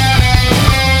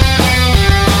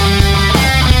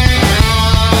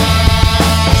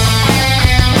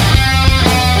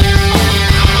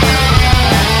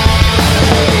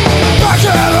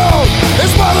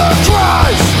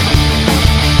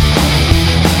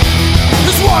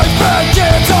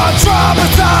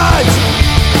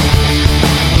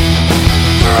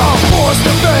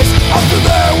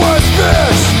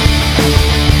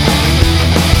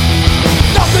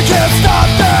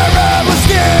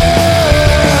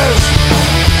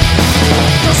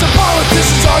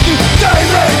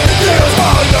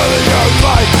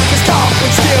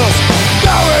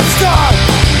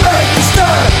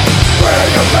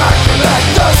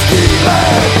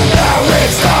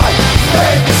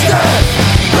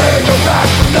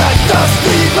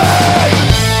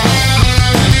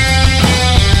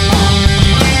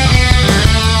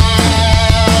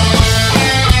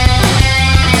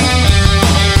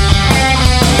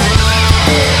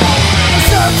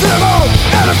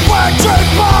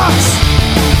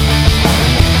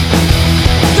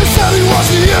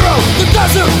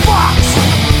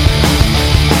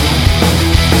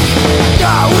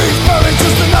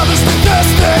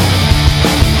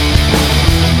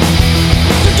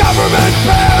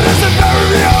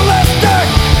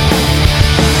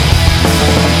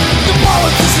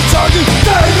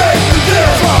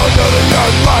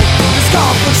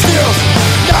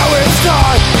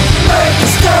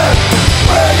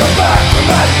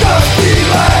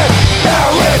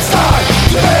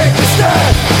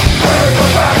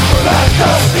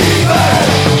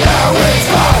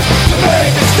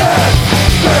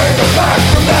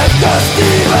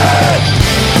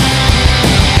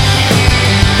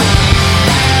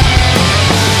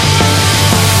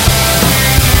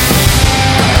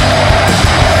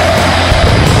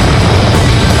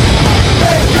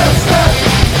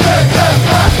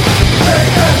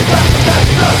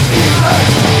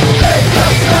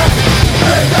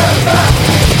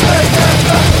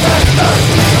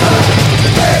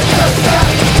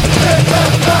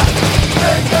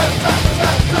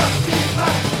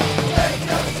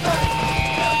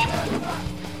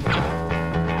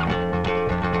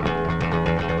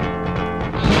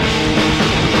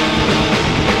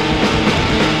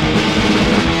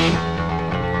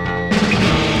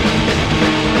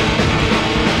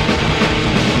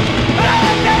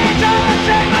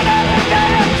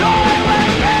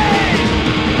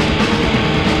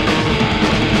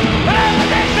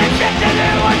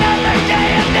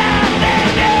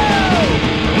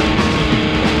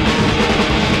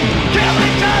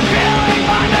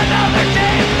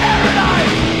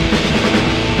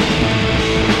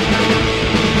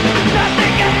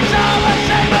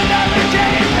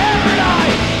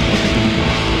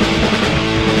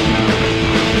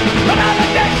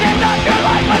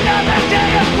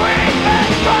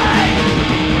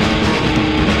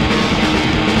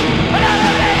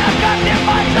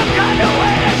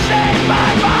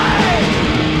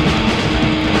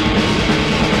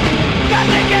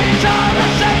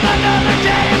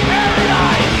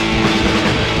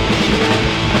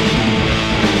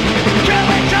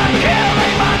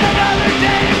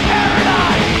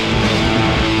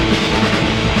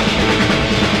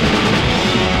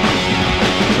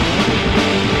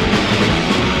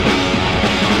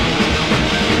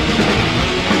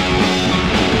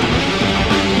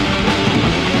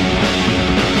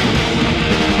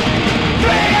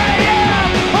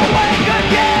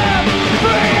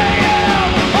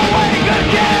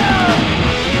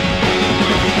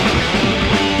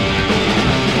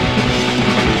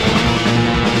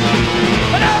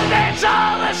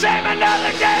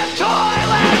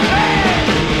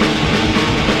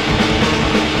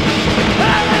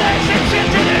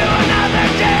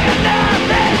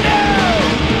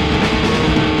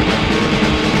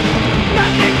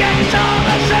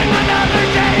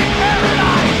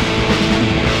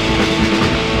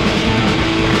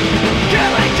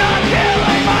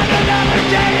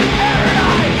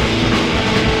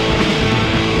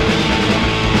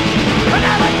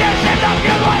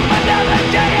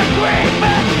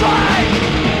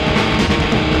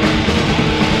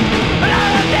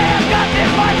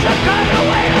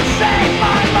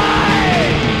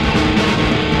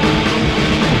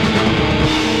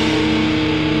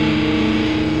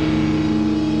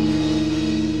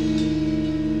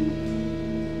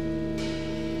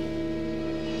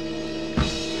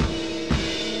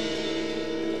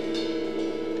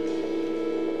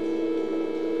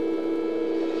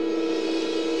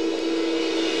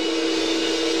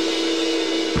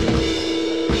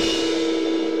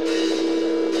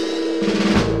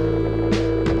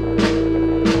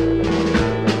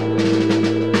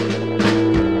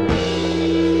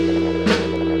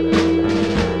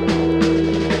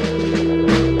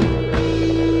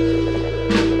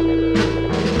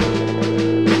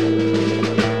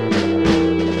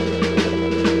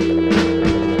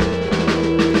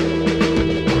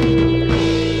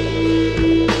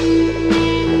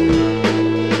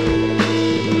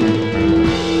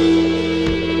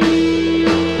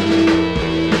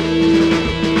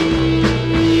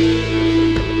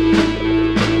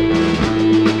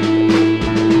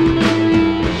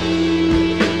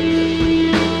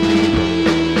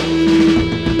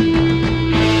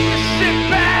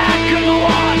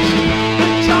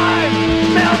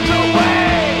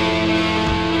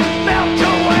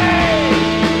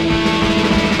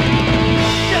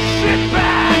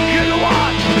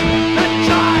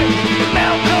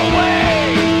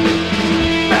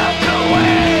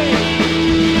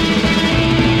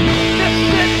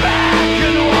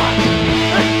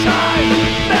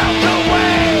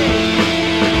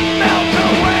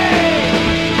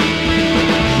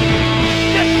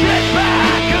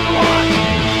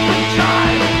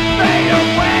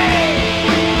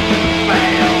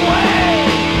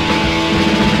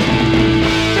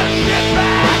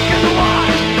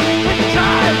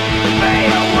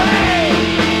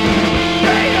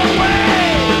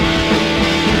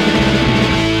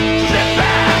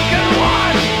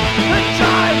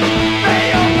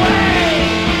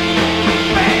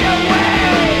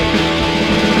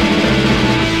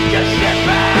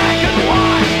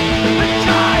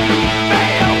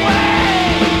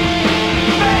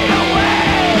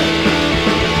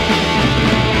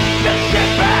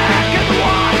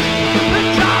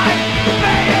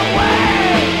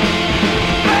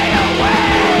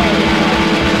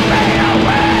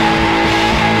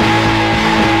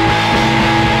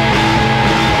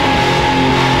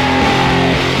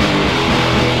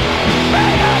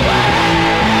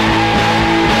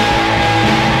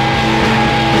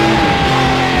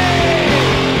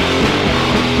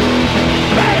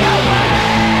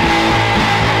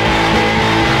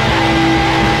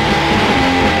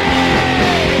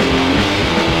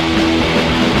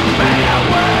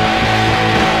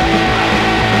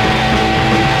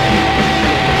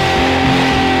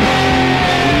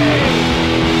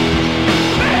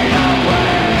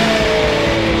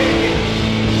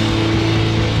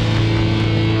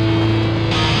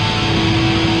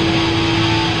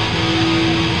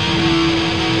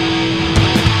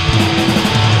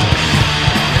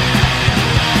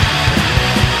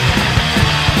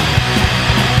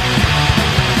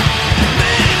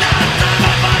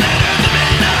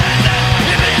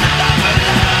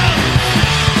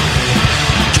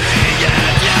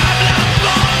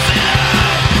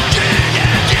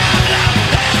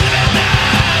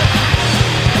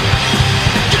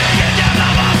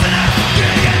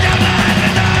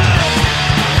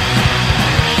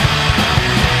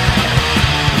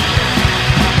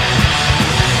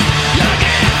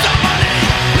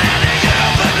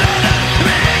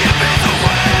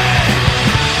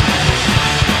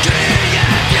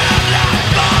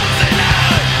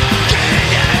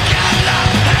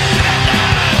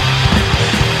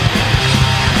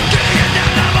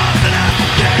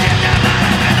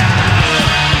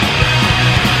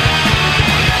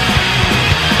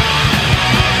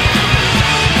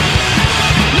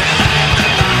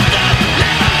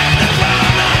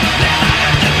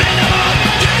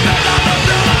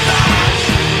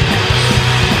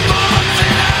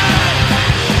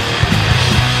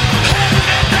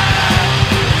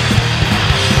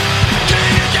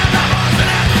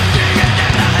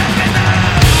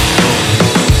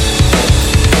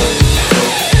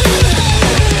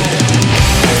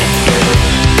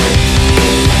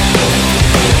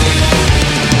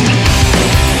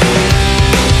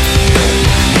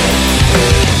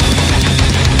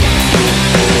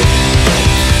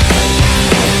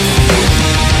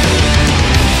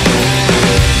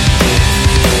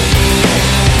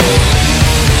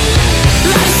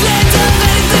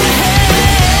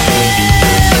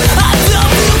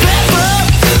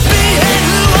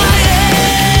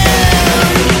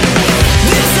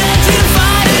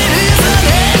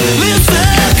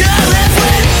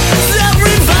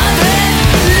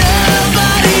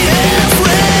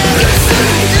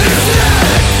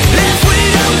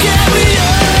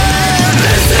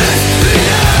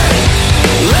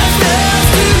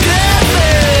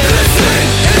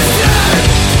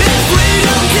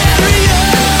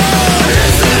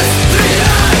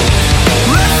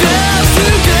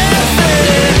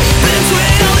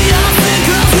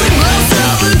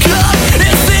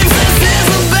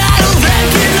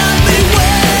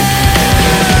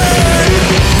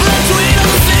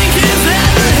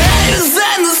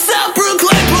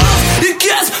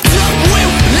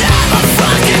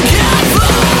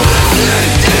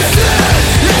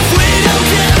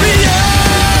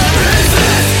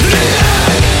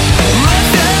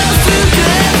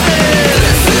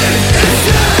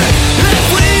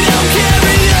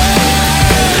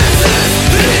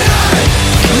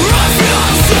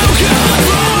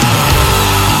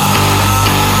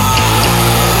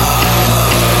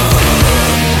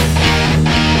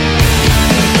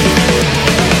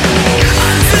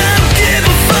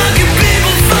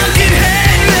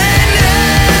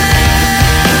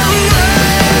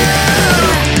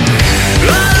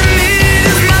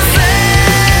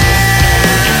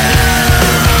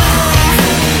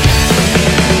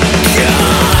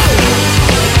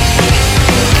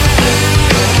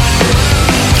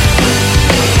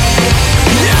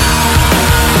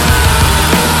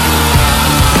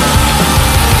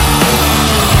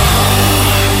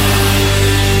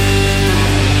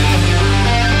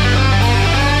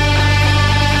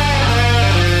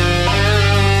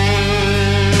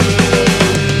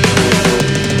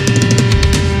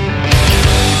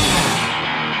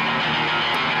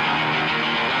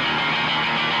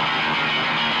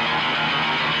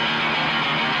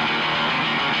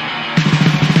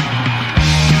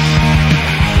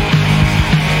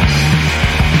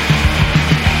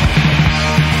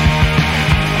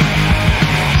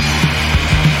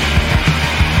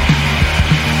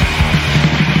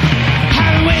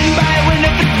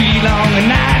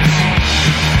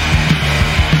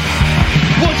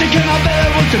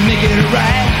 to make it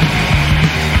right.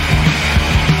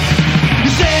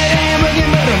 You said I'm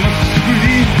working, but I must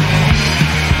disagree.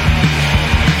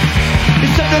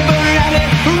 It's something burning out there,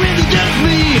 really just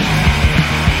me.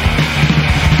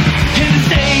 And you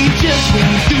say you just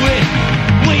won't do it.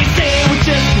 Well, you say we're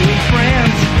just good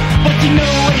friends, but you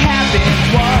know what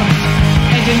happened once,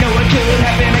 and you know it could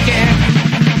happen again.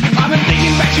 I've been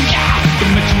thinking about you, yeah,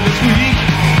 I met you this week.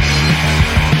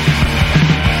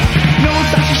 No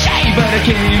one's such a shame, but I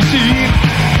can't see.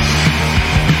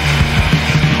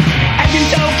 Acting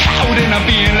so cold and I'm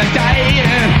feeling like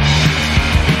dying.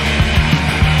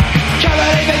 Can't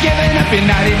believe I'm giving up and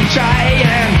not even trying.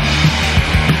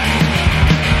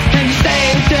 And you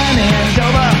say it's done and it's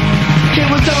over. It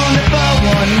was only for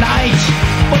one night,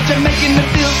 but you're making me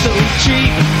feel so cheap.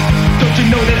 Don't you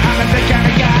know that I'm not that kind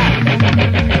of guy?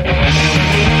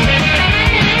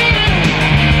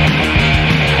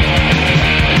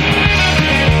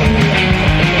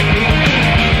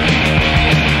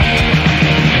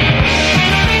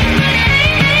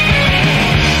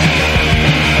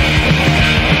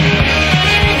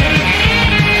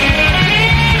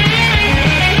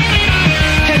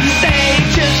 And you say you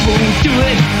just won't do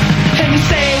it. And you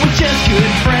say we're just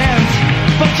good friends,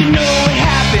 but you know it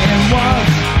happened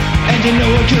once, and you know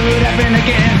it could happen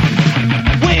again.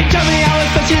 When you tell me I was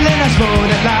special and I swore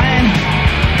that line,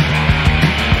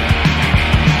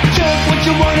 took what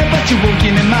you wanted but you won't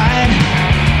give me mine.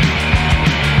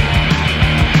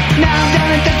 Now I'm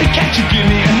down and dusty, can't you give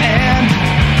me a hand?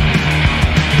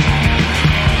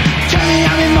 Tell me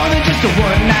I'm in more than just a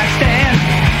one night stand.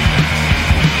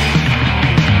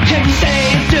 And you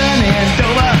say it's done and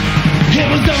over. It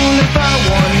was only for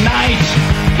one night,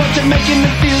 but you're making me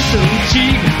feel so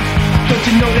cheap. Don't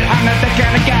you know that I'm not that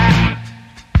kind of guy?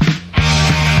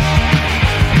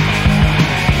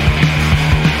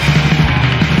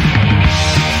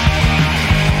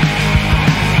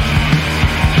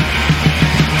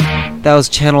 That was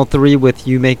Channel 3 with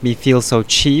You Make Me Feel So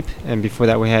Cheap, and before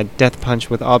that we had Death Punch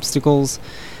with Obstacles.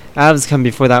 Avs come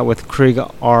before that with Krieg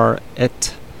R.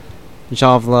 et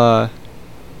Javla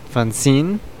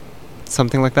Vancine,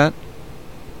 something like that.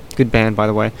 Good band, by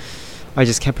the way. I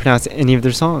just can't pronounce any of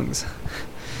their songs.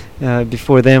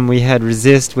 Before them we had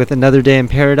Resist with Another Day in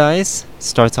Paradise.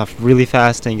 Starts off really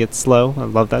fast and gets slow. I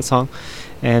love that song.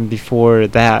 And before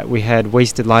that we had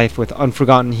Wasted Life with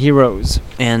Unforgotten Heroes.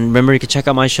 And remember, you can check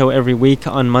out my show every week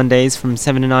on Mondays from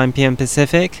 7 to 9 p.m.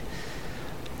 Pacific.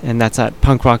 And that's at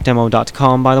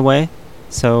punkrockdemo.com, by the way.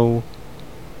 So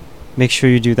make sure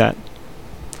you do that.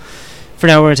 For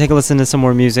now, we're going to take a listen to some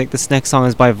more music. This next song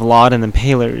is by Vlad and the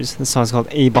Palers. This song is called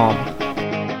A-Bomb.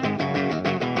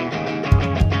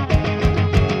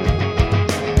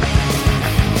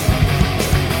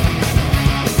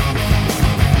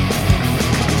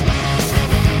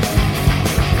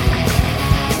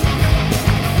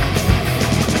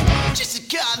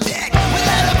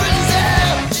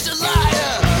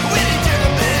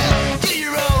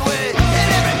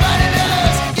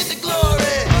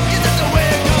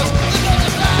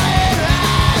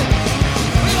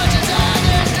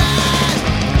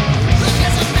 We're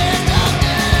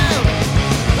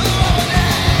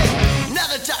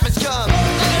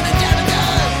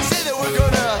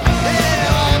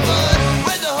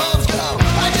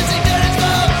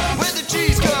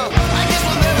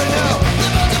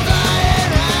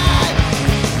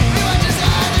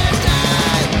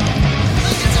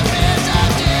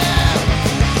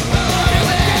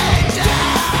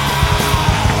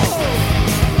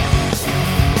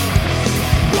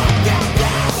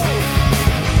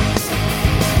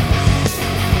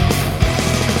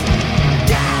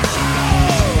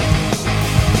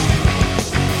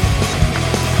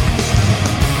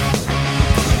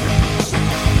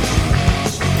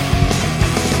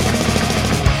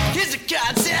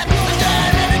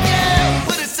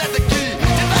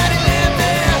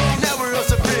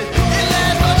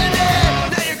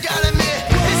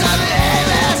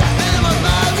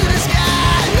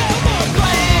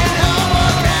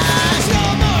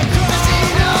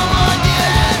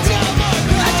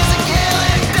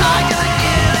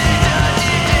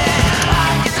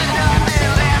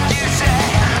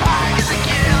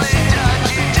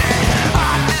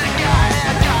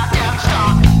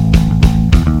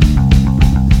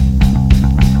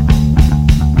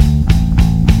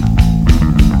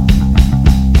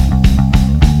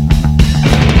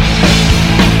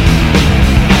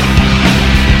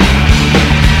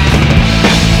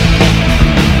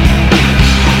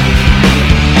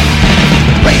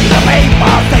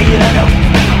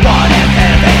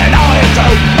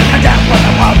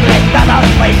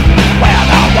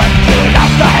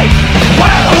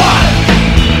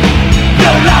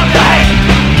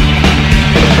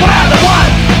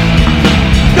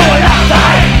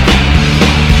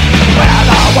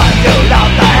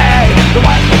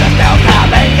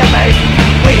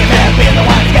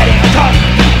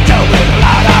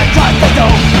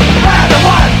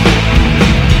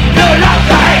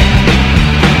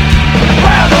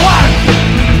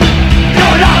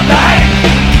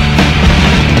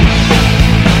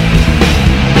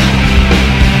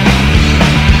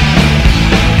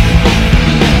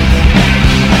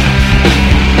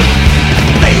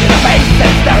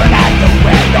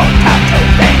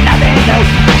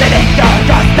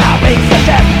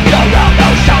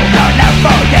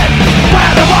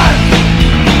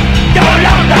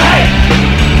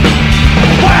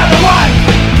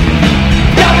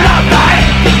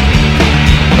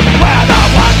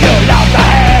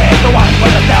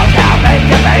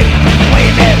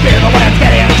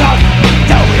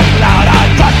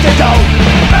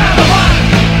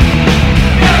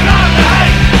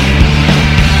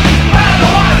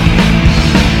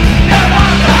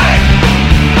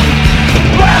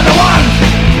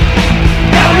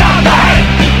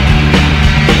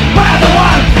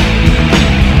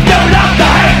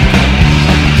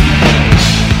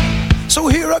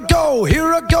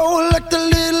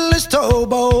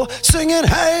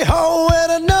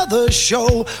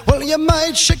you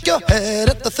might shake your head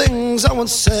at the things I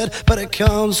once said, but it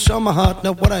comes from my heart,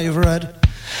 not what I've read.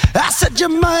 I said you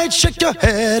might shake your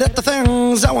head at the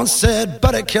things I once said,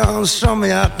 but it comes from my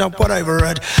heart, not what I've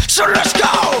read. So let's go!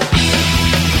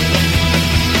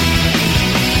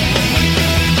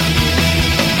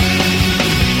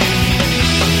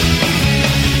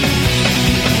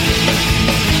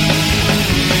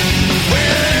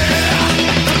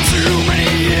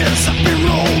 I've been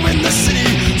roaming the city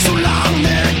so long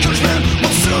that encouragement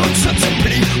will soon turn to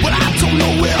pity. Well, I don't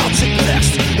know where I'll take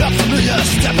next. A familiar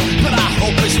step, but I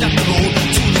hope it's not the road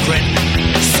to regret.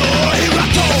 So here I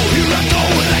go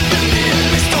like the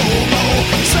littlest hobo,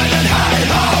 singing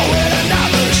hi-ho at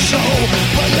another show.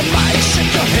 Well, you might shake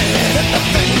your head at the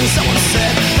things someone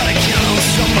said, but I can't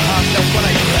somehow know what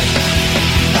I read.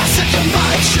 I said you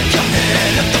might shake your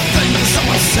head at the things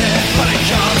someone said, but I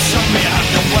can't somehow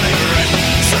know what I read.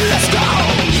 So let's go!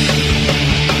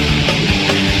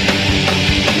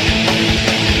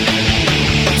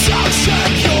 Don't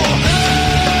shake your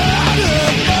head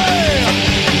at me.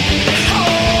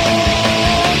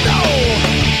 Oh no!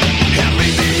 And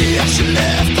maybe I should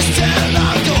left this town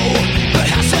long ago, but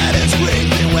how sad it's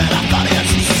waiting when I thought it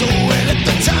was so. And at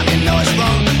the time you know it's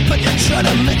wrong, but you try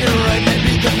to make it right.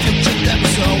 Maybe the future that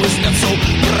was always not so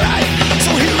bright.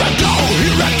 So here I go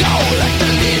like the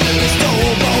littlest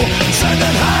hobo,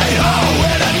 singing hi-ho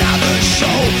at another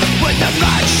show. When you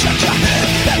might shake your head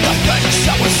at the things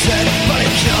that was said, but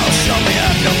it can't show me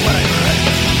I know what I read.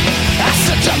 I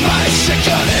said you might shake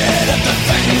your head at the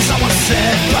things that was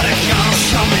said, but it can't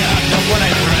show me I know what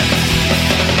I read.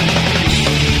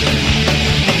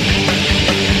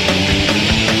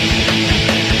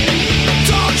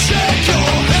 Don't shake your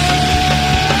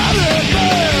head at me.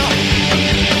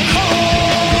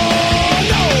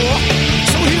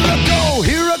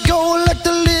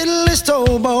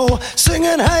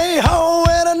 Singing hey-ho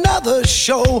at another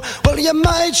show. Well, you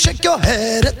might shake your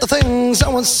head at the things I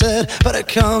once said, but it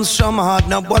comes from my heart,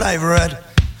 not what I've read.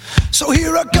 So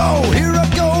here I go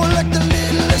like the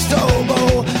littlest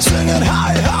hobo, singing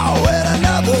hi-ho at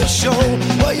another show.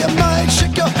 Well, you might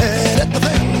shake your head at the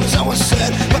things I once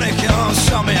said, but it comes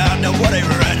from my heart, not what I've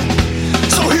read.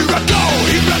 So here I go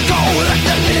like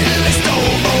the littlest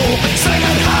hobo,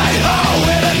 singing hi-ho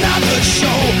at another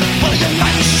show. Well, you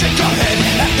might shake your head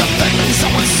at the things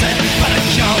someone said, but it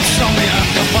can't show me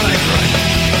after what I've read.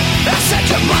 I said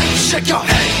you might shake your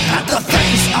head at the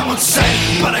things I would say,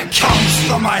 but it comes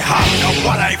from my heart, not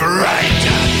what I've read.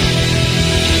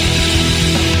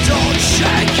 Don't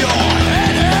shake your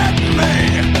head at me.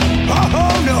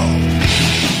 Oh no.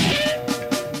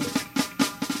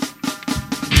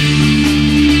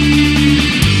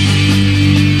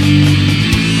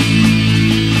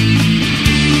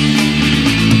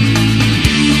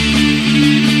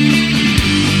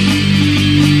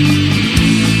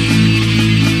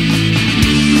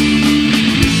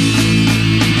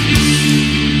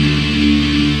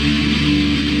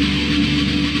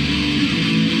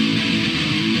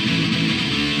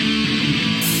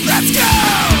 Let's go!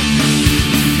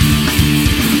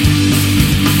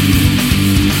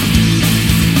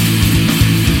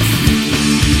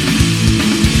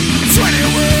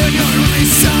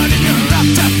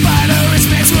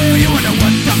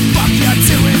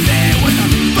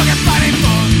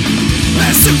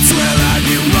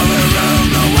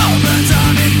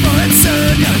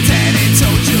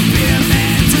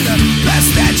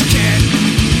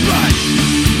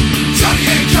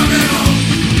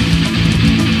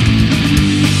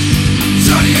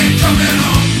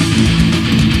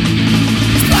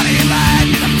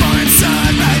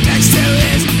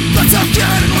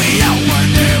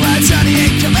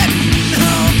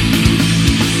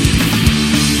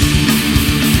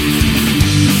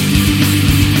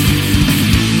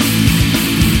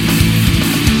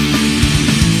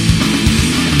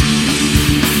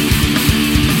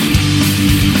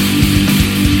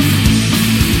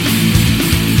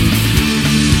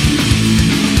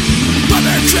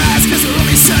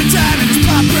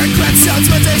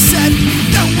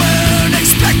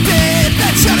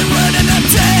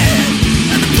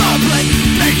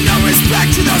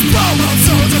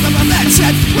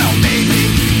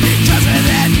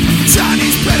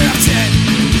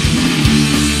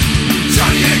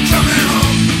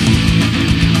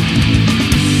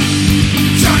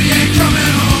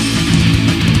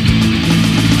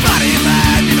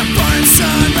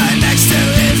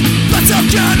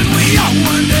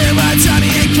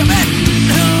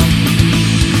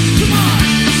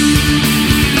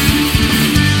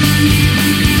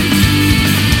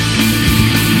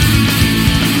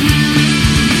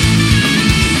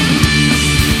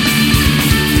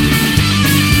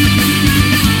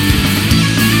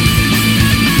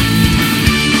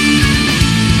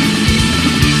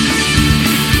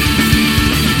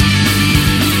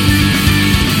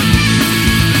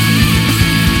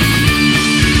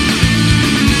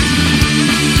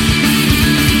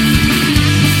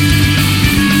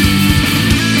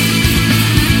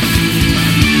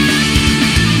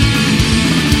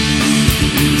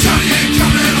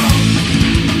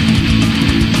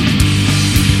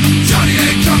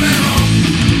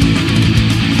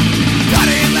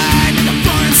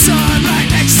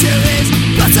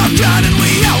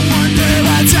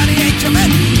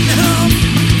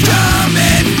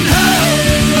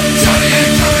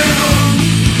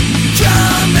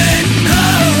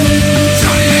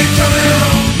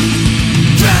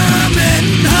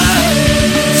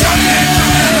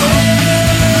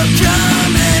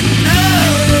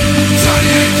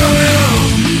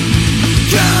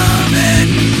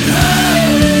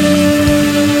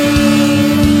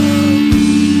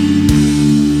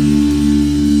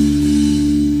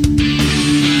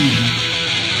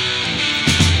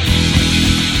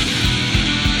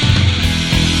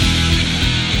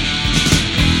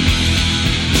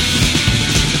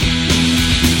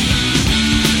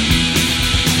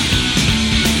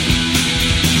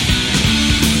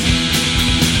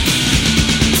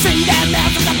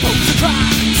 cry.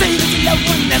 Say that your love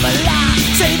will never lie.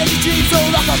 Say that your dreams will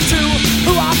all come true.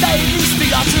 Who are they? These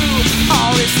things are true.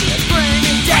 All this is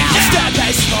bringing down.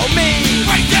 Staircase for me.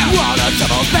 All the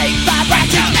trouble fake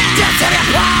vibrations. Just to the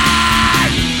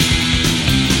pride.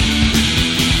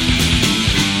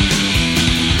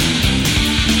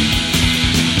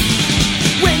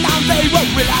 When I'm there, what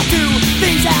will I do?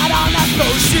 Things that I'm not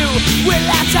supposed to. Will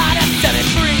I try to set it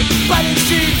free? But it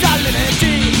seems I live in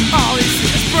deep. All these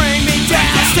things bring me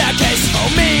down. Staircase for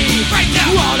me.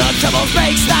 All the trouble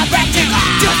makes vibrations.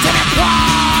 Just to the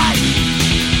pride.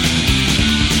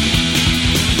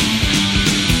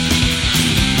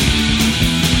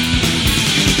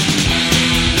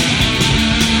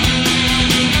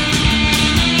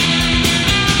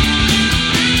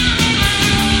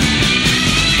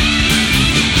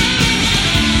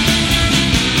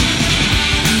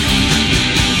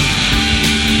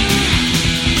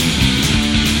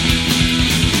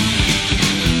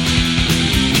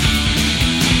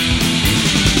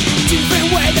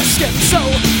 So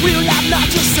we'll have not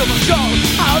just silver gold.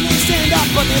 All these stand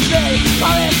up on the day.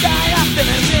 All this die up in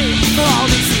the day. All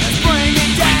these things bring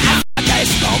it down. They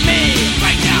stole me.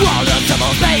 All the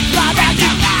trouble make my back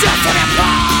just to the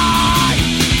pride.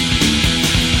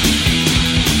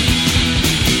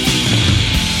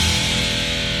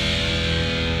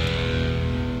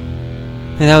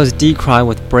 And that was D-Cry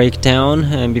with Breakdown,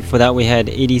 and before that we had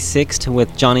 86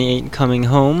 with Johnny Ain't Coming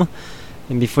Home.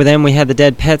 And before them we had the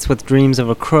Dead Pets with Dreams of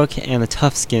a Crook, and the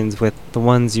Toughskins with The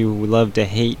Ones You Love to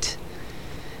Hate.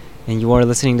 And you are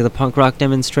listening to the punk rock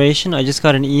demonstration. I just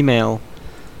got an email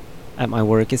at my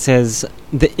work. It says,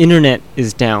 the internet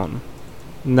is down.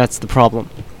 And that's the problem.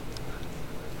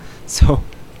 So,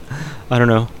 I don't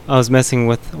know. I was messing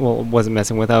with, well, wasn't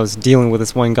messing with, I was dealing with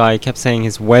this one guy. He kept saying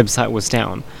his website was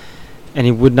down. And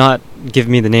he would not give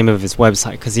me the name of his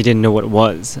website because he didn't know what it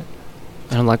was.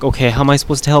 And I'm like, okay, how am I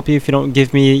supposed to help you if you don't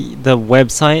give me the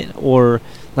website or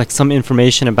like some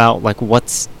information about like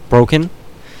what's broken?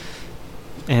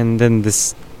 And then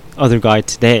this other guy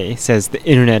today says the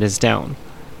internet is down.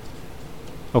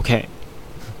 Okay.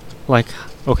 Like,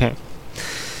 okay.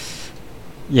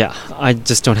 Yeah, I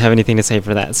just don't have anything to say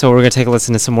for that. So we're going to take a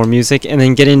listen to some more music and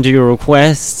then get into your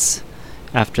requests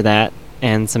after that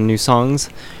and some new songs.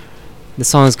 The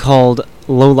song is called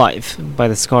Low Life by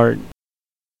The Scarred.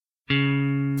 Low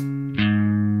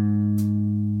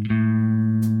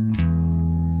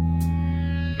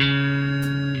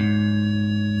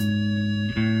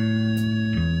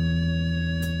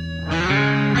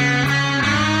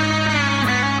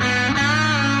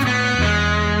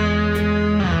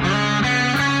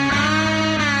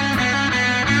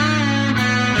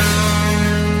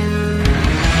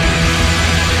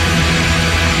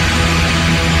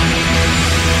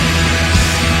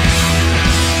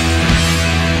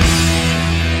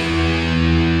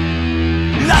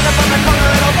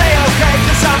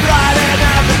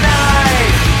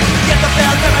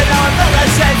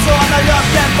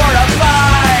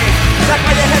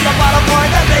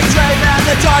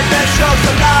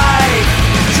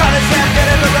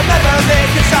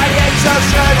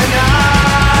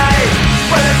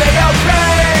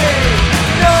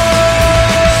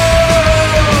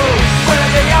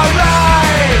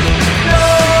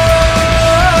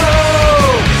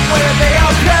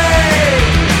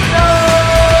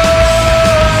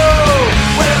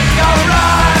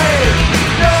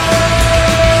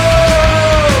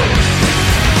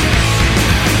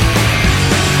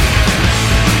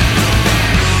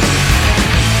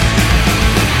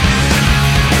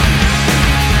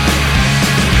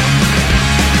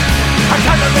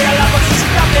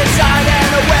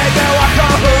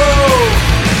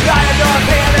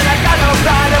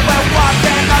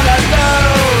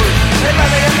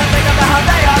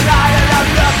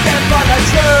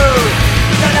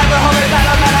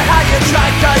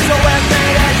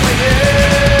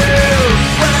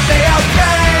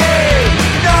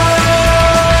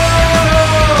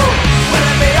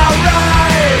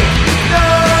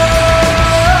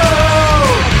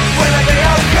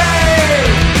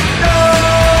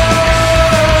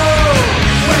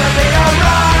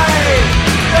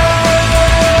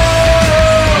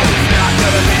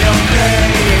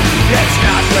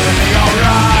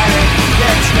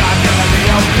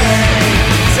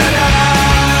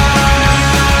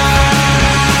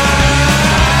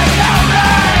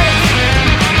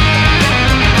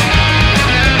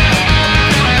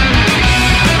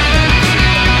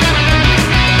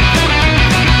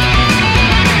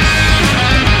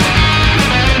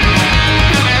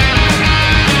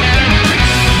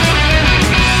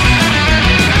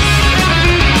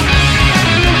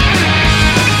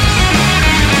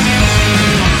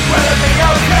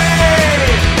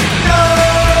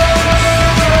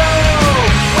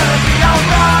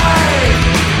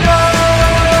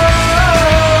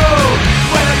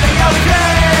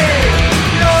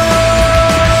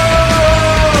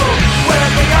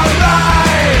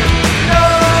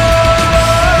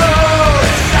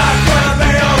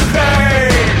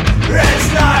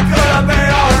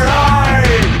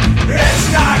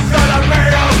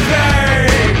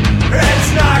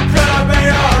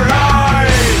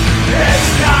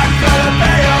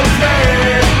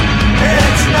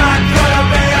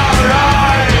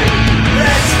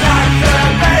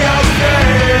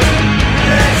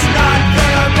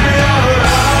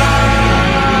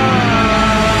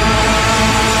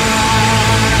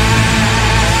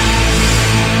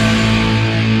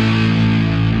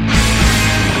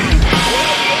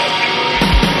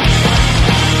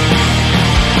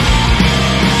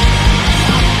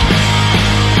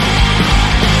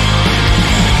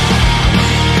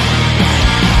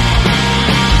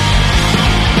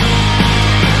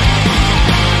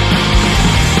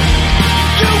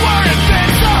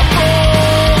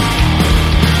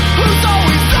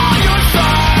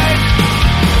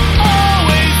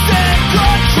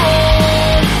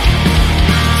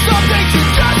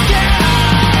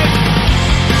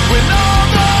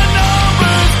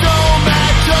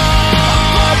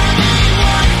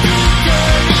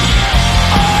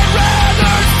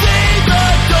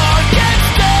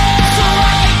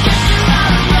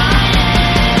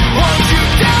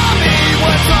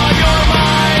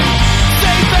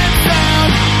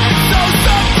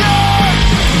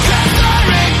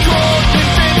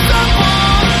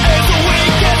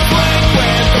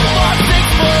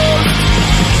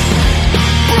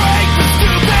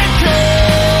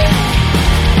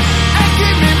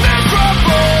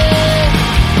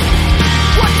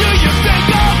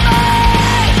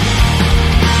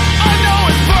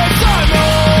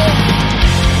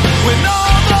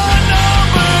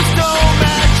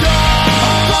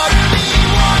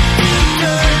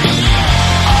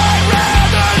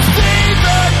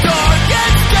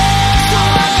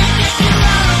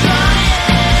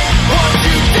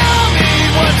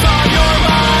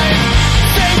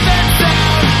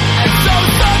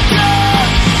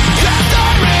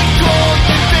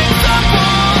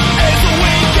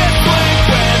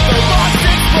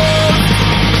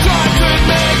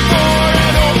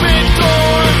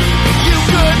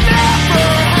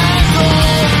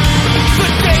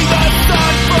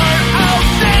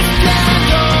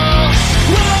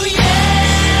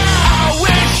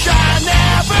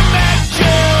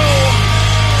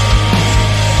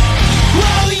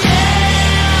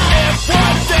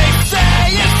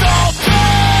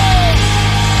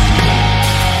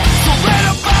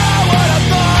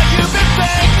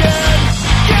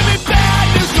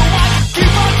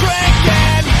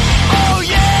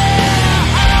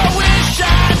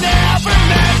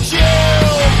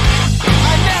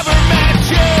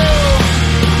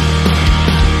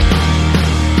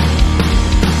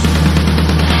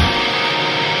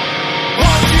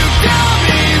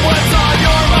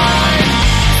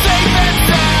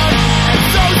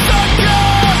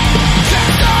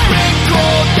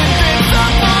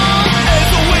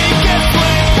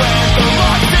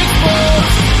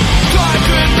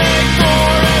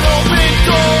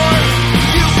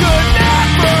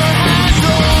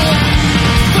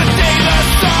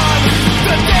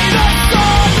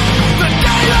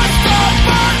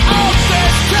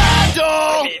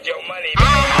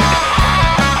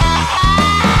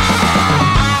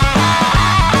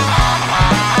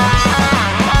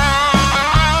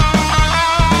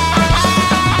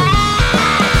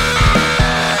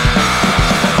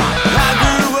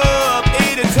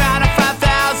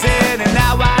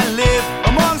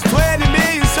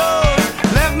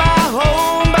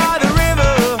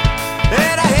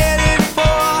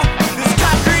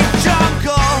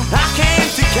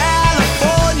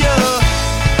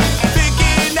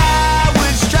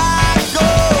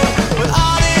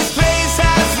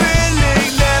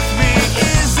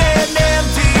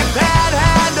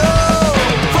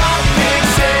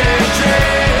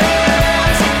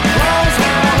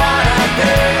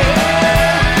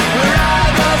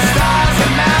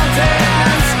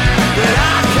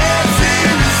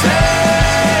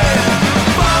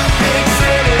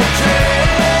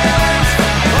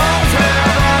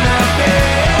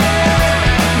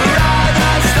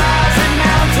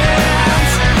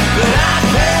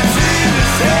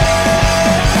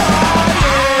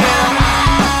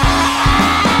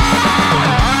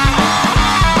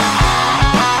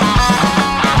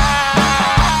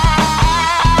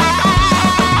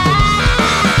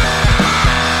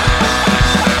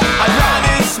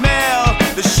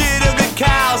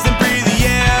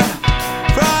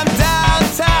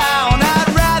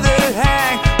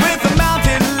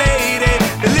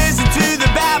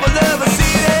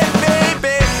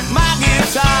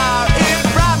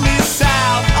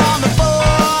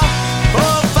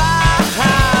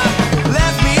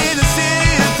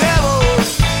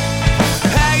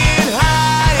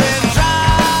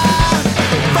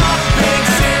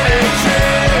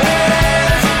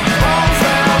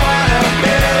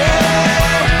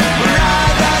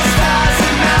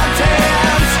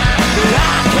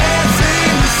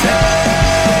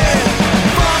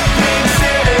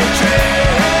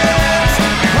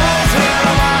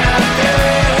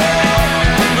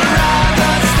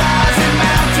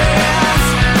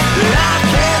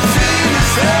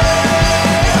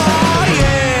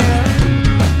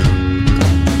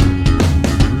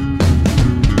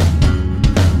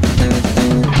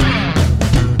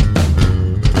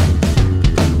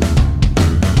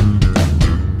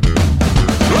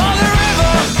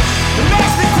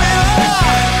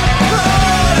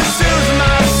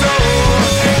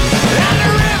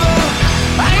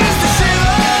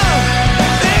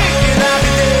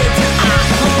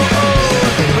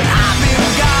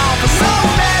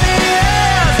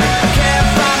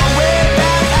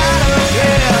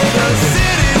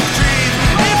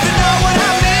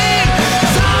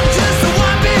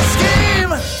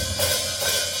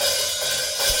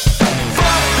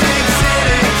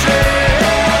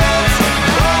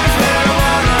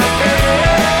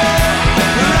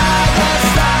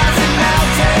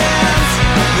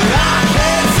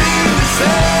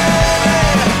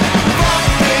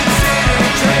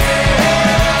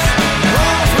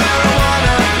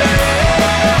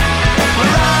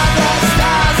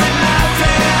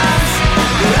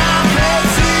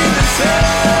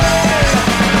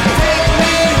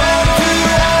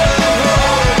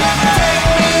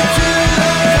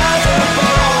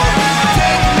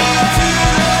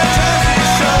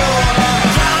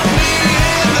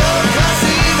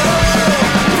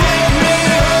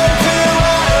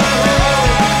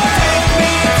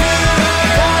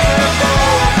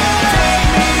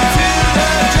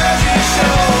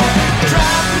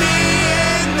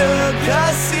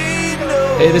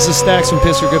Hey, this is Stax from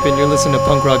Pistol Grip, and you're listening to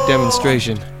Punk Rock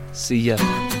Demonstration. See ya.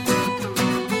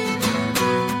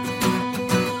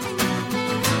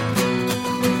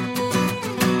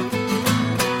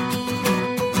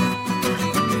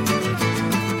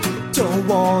 Don't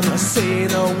wanna say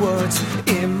the words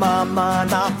in my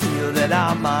mind. I feel that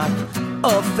I might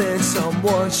offend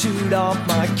someone, shoot off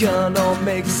my gun or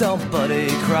make somebody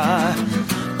cry.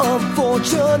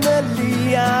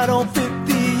 Unfortunately, I don't fit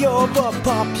the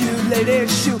overpopulated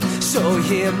shoe. So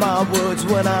hear my words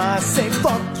when I say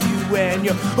fuck you and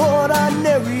your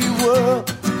ordinary world.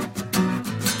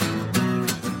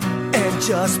 And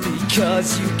just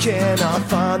because you cannot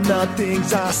find the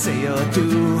things I say or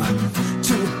do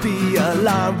to be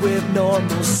aligned with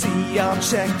normalcy, I'm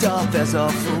checked off as a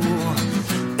fool.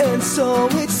 And so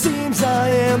it seems I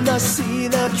am the sea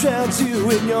that drowns you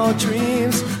in your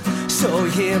dreams. So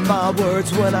hear my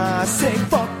words when I say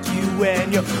fuck you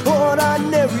and your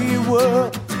ordinary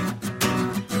world.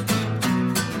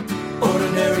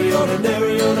 Ordinary,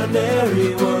 ordinary,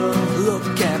 ordinary world.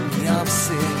 Look at me, I'm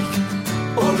sick.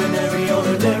 Ordinary,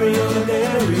 ordinary,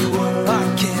 ordinary world.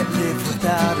 I can't live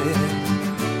without it.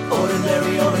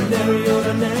 Ordinary, ordinary,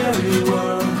 ordinary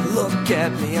world. Look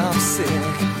at me, I'm sick.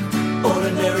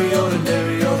 Ordinary,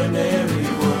 ordinary, ordinary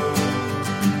world.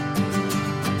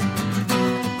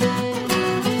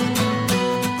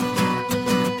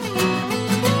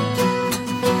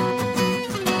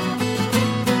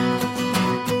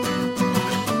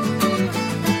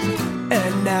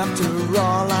 And after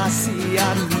all I see,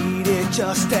 I need it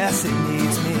just as it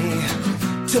needs me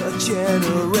to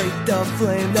generate the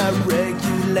flame that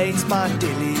regulates my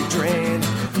daily drain.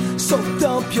 So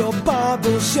dump your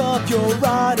Bible, shove your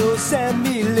idols and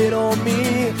me, little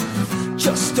me.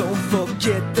 Just don't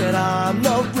forget that I'm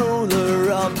the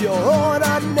ruler of your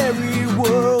ordinary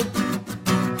world.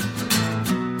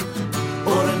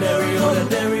 Ordinary,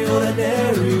 ordinary,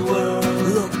 ordinary world.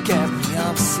 Look at me,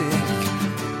 I'm sick.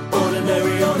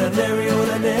 Ordinary, ordinary,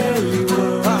 ordinary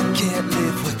world. I can't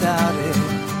live without it.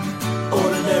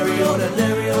 Ordinary,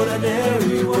 ordinary,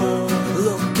 ordinary world.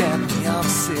 Look at me, I'm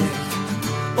sick.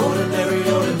 Ordinary,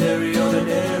 ordinary,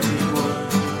 ordinary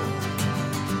world.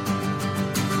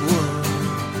 World.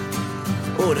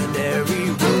 Ordinary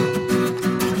world.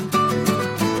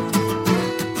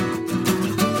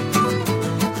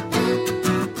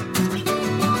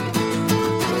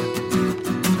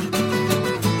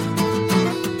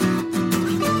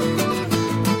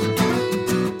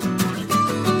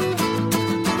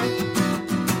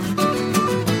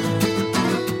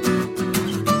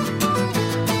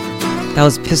 That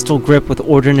was Pistol Grip with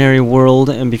Ordinary World,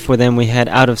 and before them we had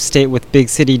Out of State with Big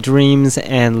City Dreams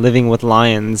and Living with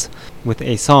Lions with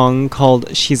a song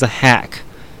called She's a Hack.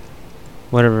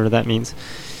 Whatever that means.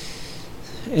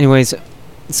 Anyways,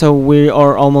 so we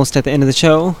are almost at the end of the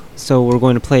show, so we're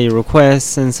going to play your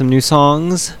requests and some new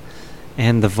songs.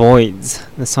 And The Voids.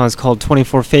 The song is called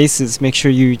 24 Faces. Make sure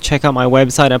you check out my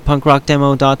website at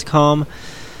punkrockdemo.com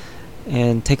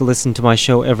and take a listen to my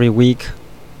show every week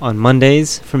on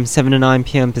Mondays from 7 to 9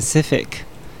 p.m. Pacific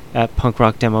at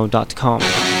punkrockdemo.com.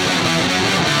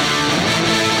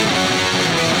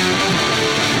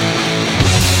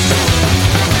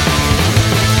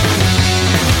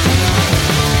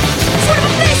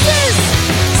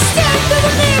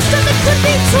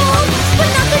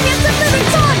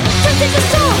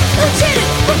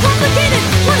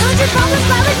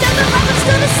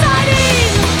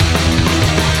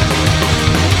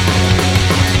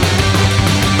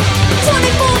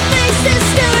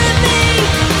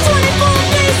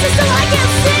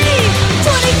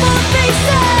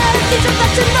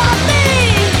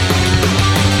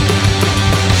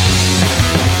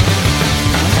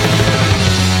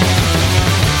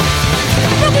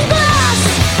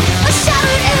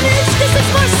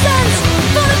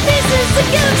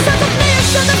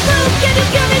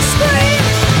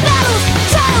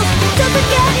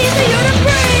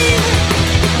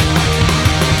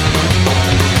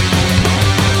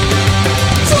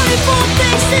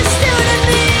 Faces staring at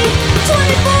me,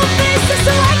 24 faces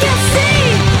so I can see,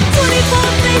 24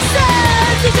 faces.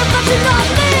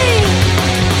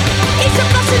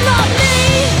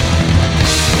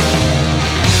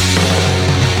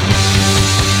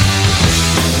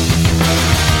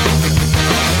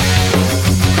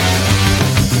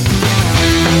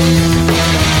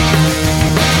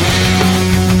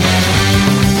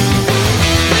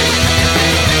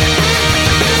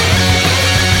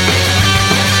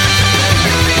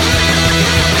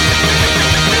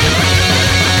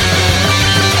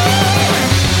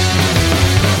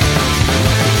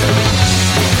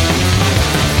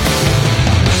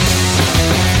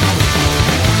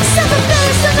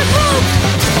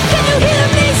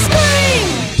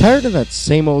 Tired of that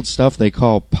same old stuff they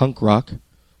call punk rock?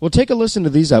 Well, take a listen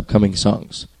to these upcoming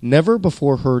songs. Never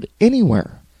before heard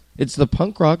anywhere. It's the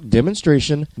Punk Rock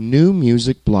Demonstration New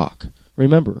Music Block.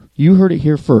 Remember, you heard it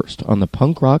here first on the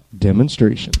Punk Rock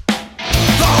Demonstration.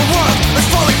 The world is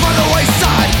falling by the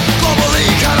wayside. Global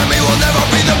economy will never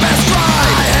be the best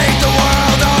ride. I hate the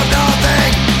world of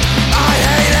nothing. I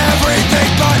hate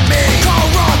everything but me.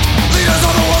 Corrupt leaders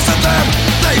are the worst of them.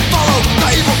 They follow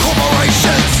the evil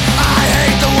corporations. I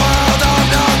hate the world of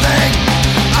nothing.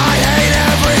 I hate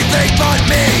everything but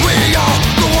me. We are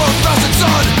the world's bastard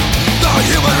son. The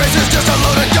human race is just a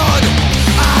loaded gun.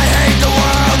 I hate the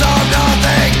world of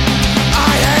nothing.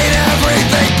 I hate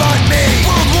everything but me.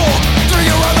 World War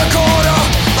III around the corner,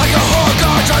 like a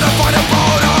hawker trying to find a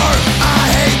boner. I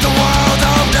hate the world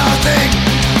of nothing.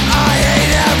 I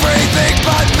hate everything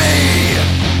but me.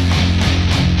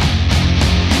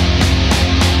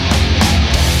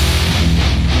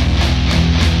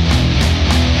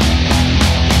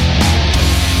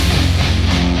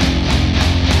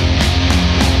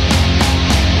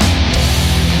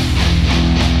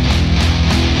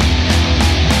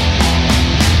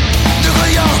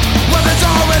 Nuclear weapons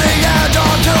already hand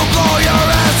on to blow your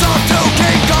ass up to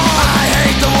King Kong. I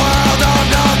hate the world of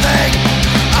nothing.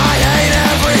 I hate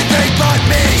everything but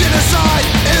me. Genocide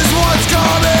is what's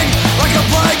coming. Like a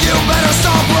plague, you better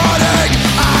stop running.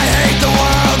 I hate the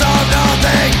world of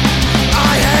nothing.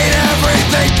 I hate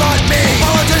everything but me.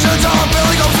 Politicians are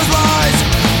filling us with lies,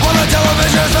 while the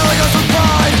television is filling us with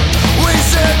pride. We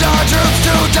send our troops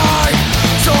to die,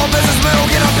 so a businessman will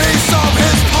get a piece of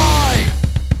his pie.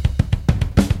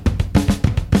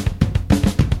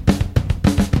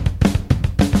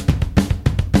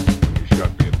 You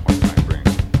shot me at point blank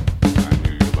range. I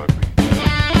knew you loved me.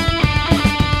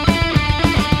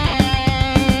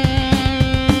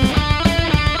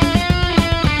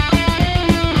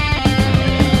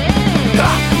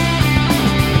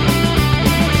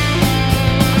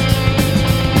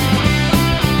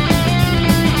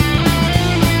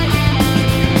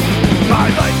 My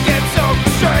life gets so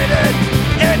frustrated,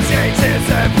 it changes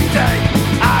every day.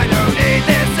 I don't need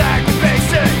this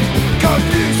aggravation,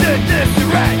 confusion,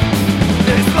 disarray.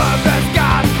 This love has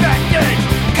got infected,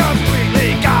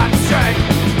 completely gone astray.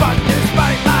 But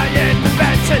despite my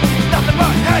intervention, nothing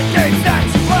but head games that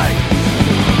you play.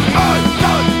 I've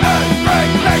done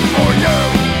everything for you,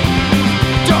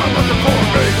 done nothing for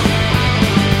me.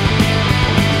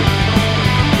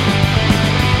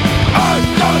 I've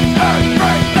done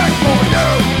everything for you,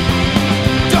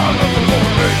 done nothing for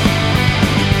me.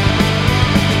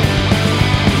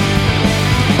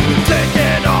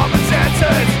 Taking all my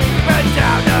chances, went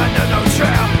down another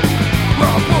trail.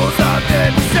 Whirlpools of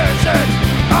indecision,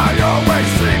 I always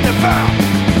seem to fail.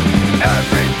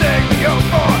 Everything we hope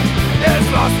for is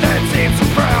lost and seems so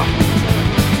frail.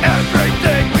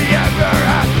 Everything we ever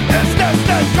had is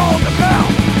destined cold to fail.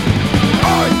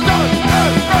 I've done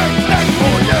everything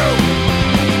for you,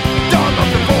 done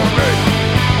nothing for me.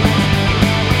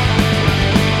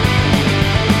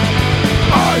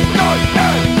 I've done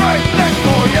everything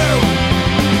for you,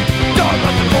 done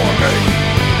nothing for me.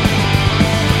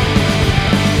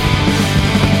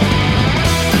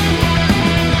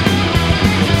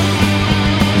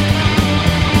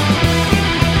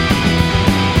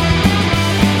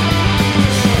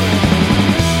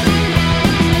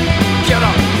 Get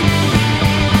up,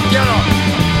 get up.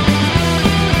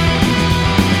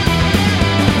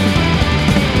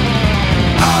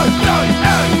 I've done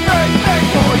everything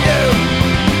for you,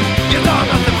 you've done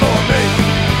nothing for me.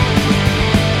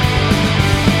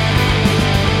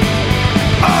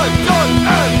 I've done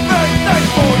everything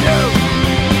for you,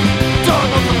 done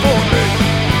nothing for me.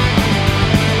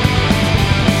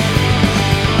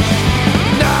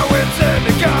 Now it's in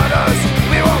the gutters,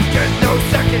 we won't get no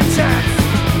second chance.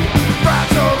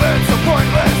 Fragile and so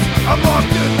pointless, I'm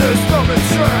locked in this moment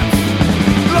trance.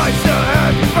 Life's a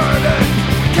heavy burden,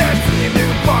 can't seem to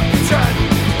fuck the trend.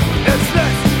 It's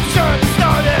this, sure the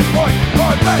starting point,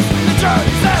 or less the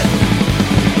journey's end.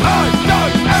 I've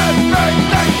done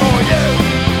everything for you,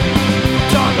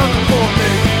 done nothing for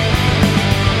me.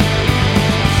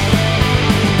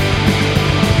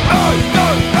 I've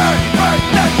done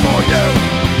everything for you,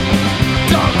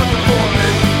 done nothing for me.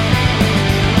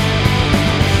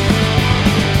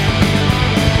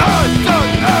 I've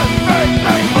done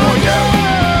everything for you,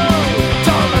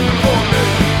 done nothing for me.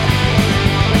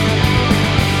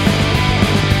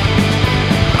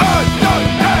 I've done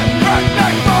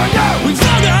everything for you. We've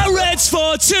hung our heads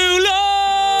for too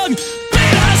long,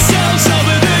 beat ourselves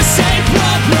over the same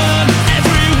problem.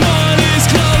 Everyone is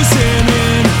closing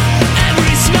in,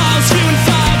 every smile's few and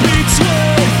far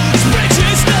between.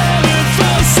 Bridges never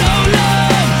fall so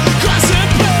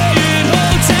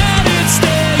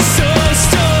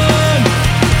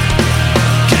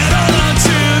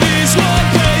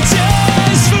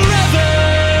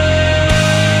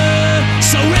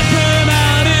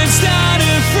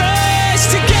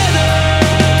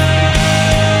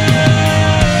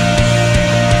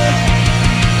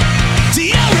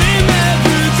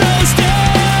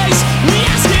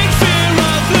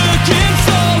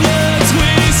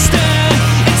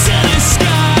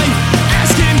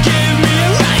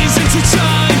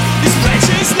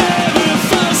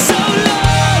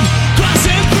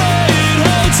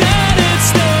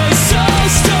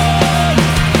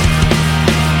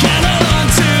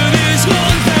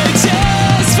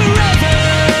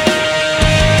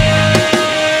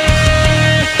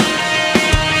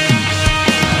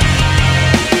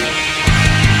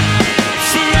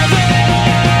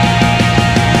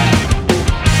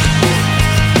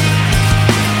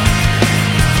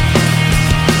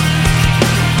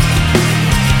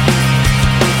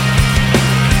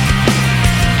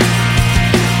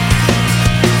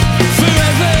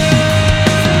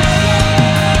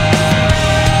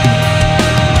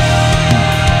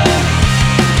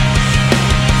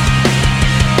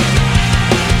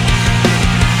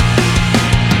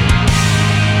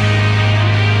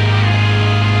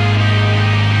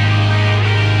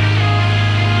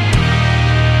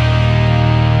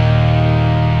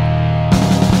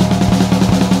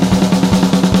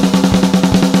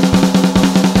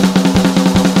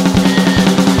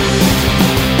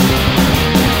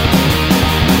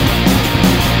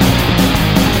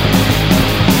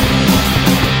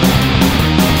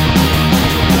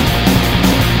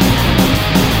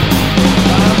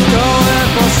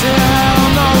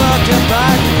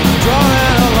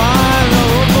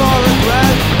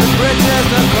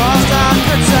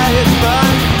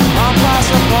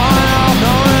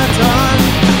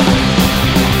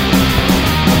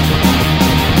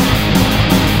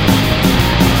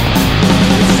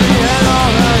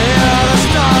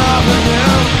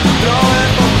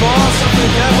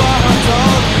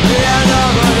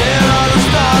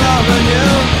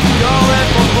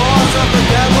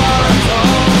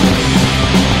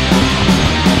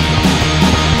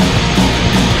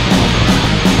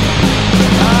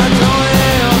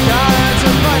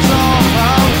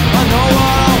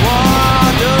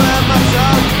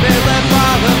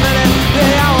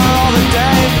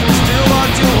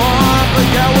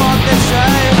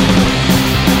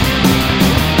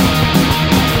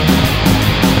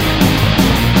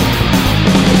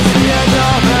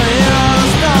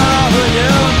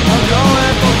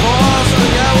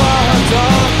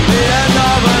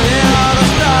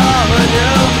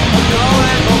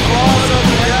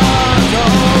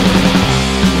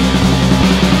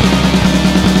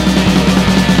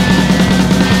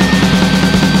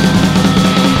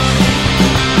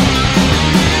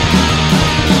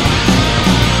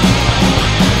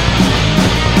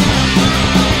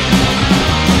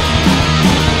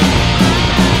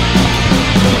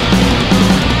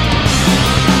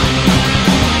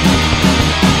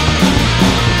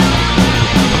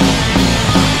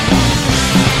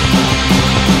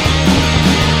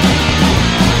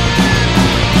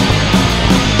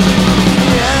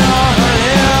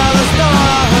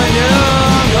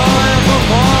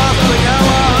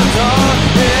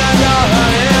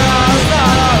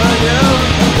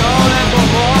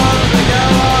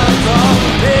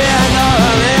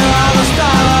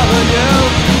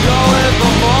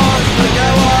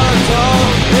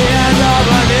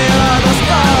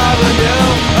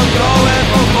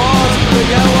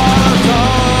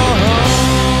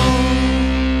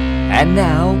And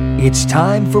now, it's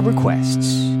time for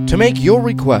requests. To make your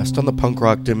request on the punk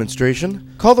rock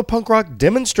demonstration, call the punk rock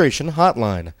demonstration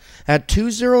hotline at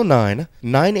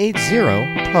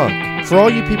 209-980-PUNK. For all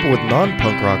you people with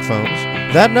non-punk rock phones,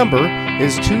 that number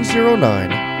is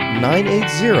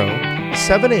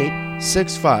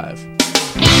 209-980-7865.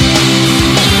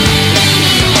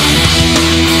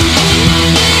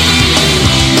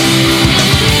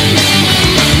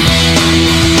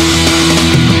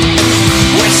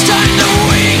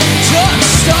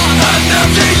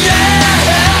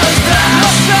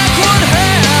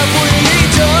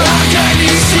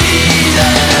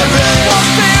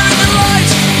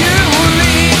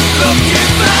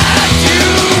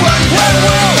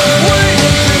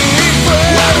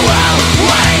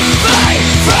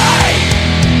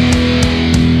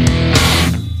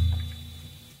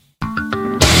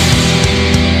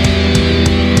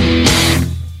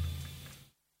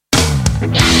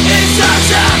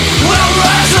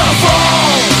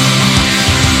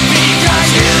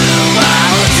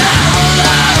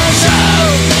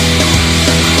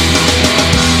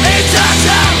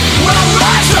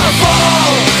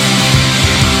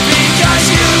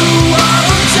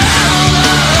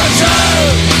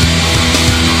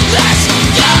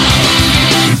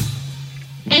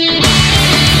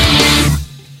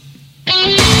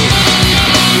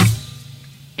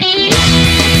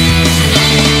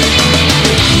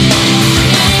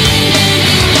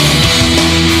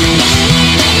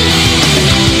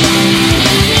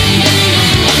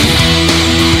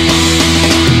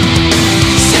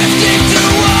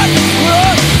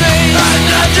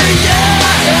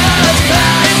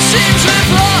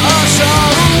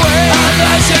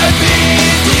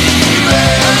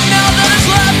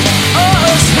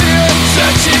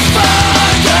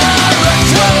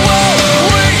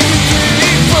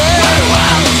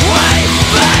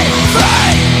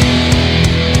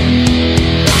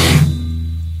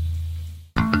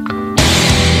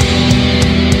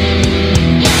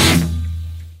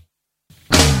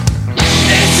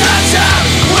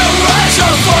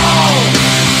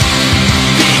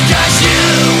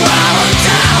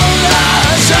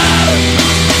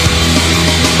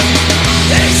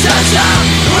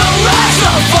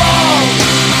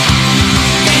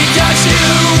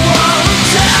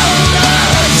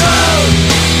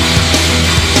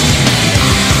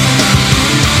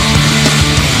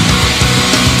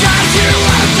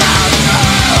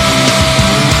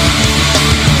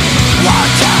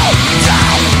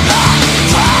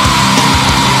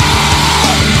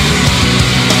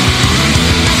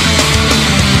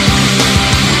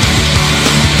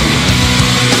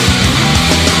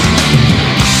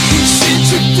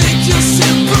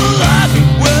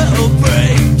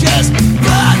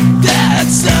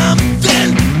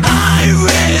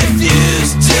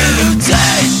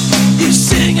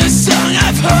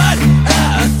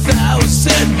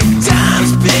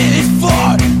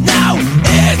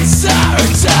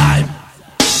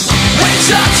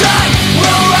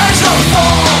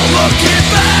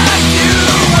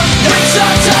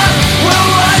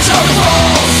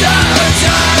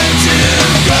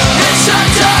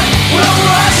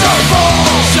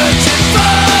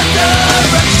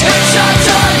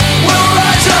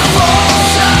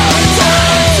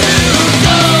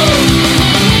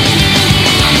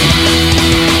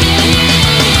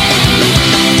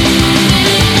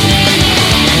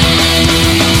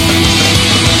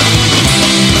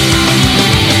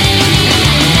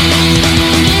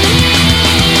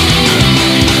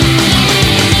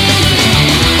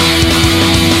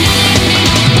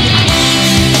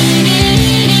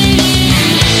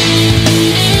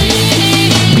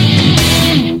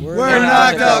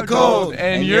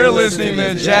 listening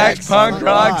to Jack's Punk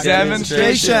Rock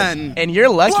Demonstration. And you're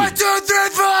lucky. 1, 2, 3,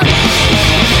 4.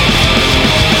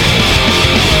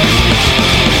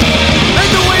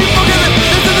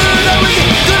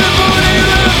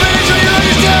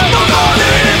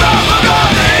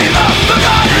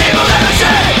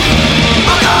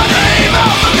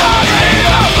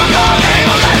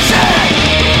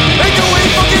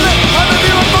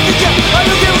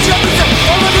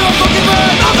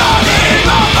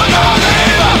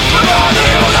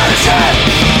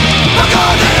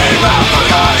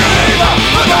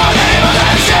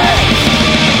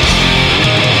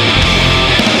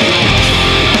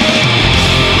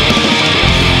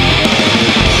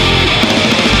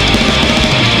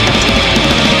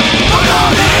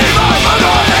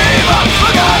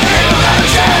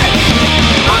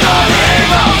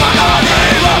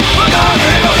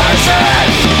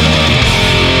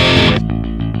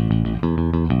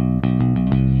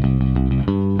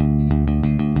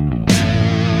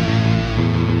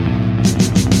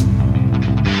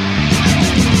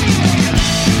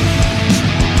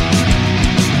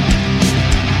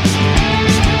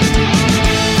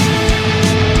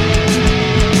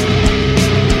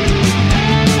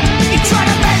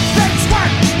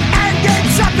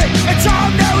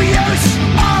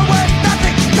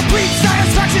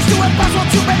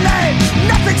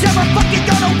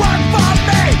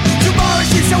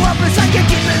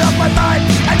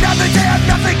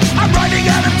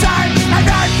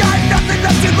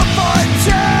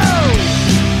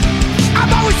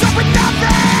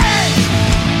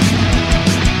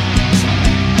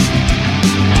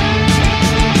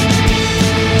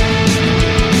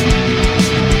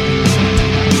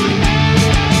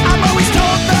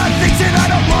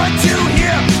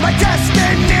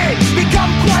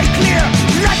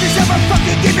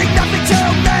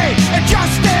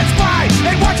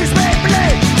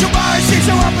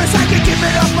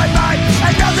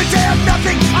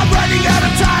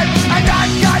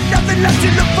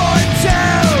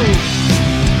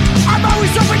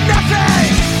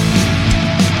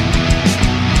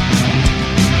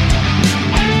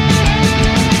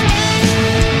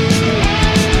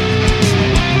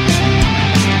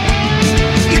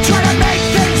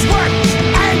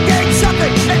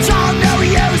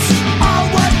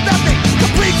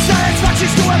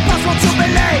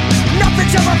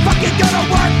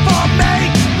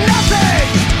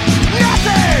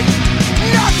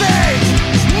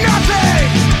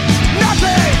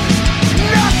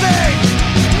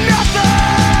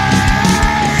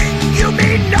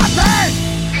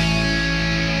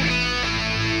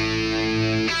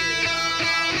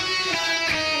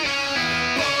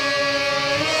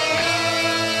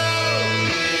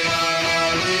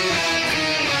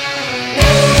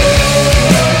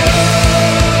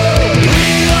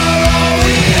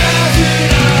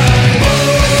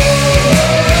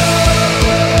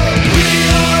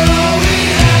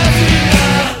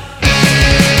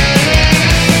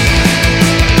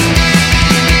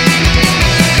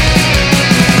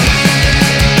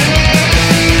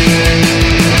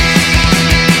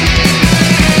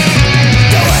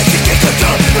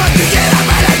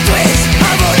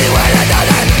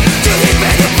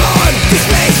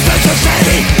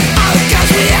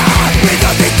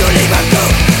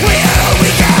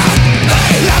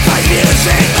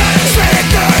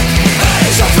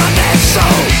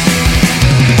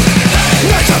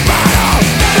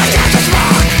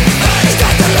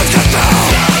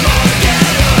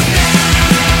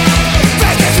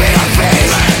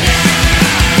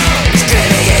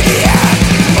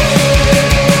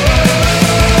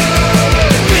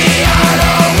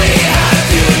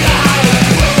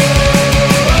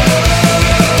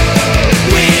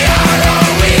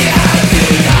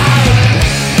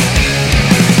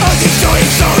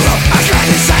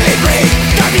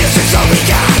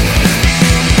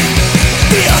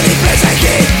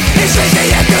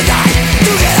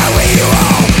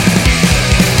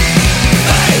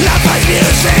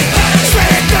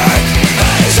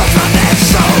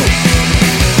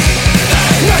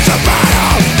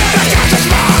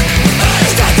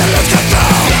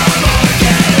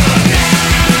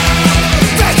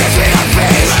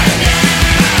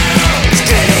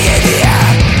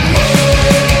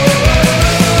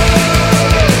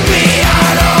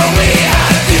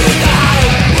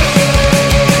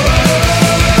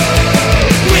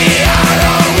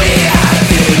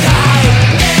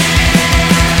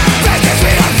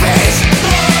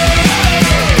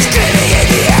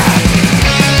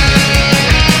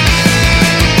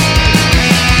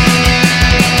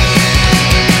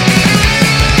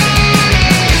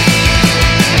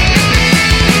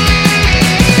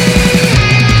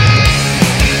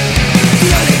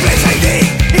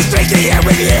 here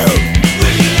with you.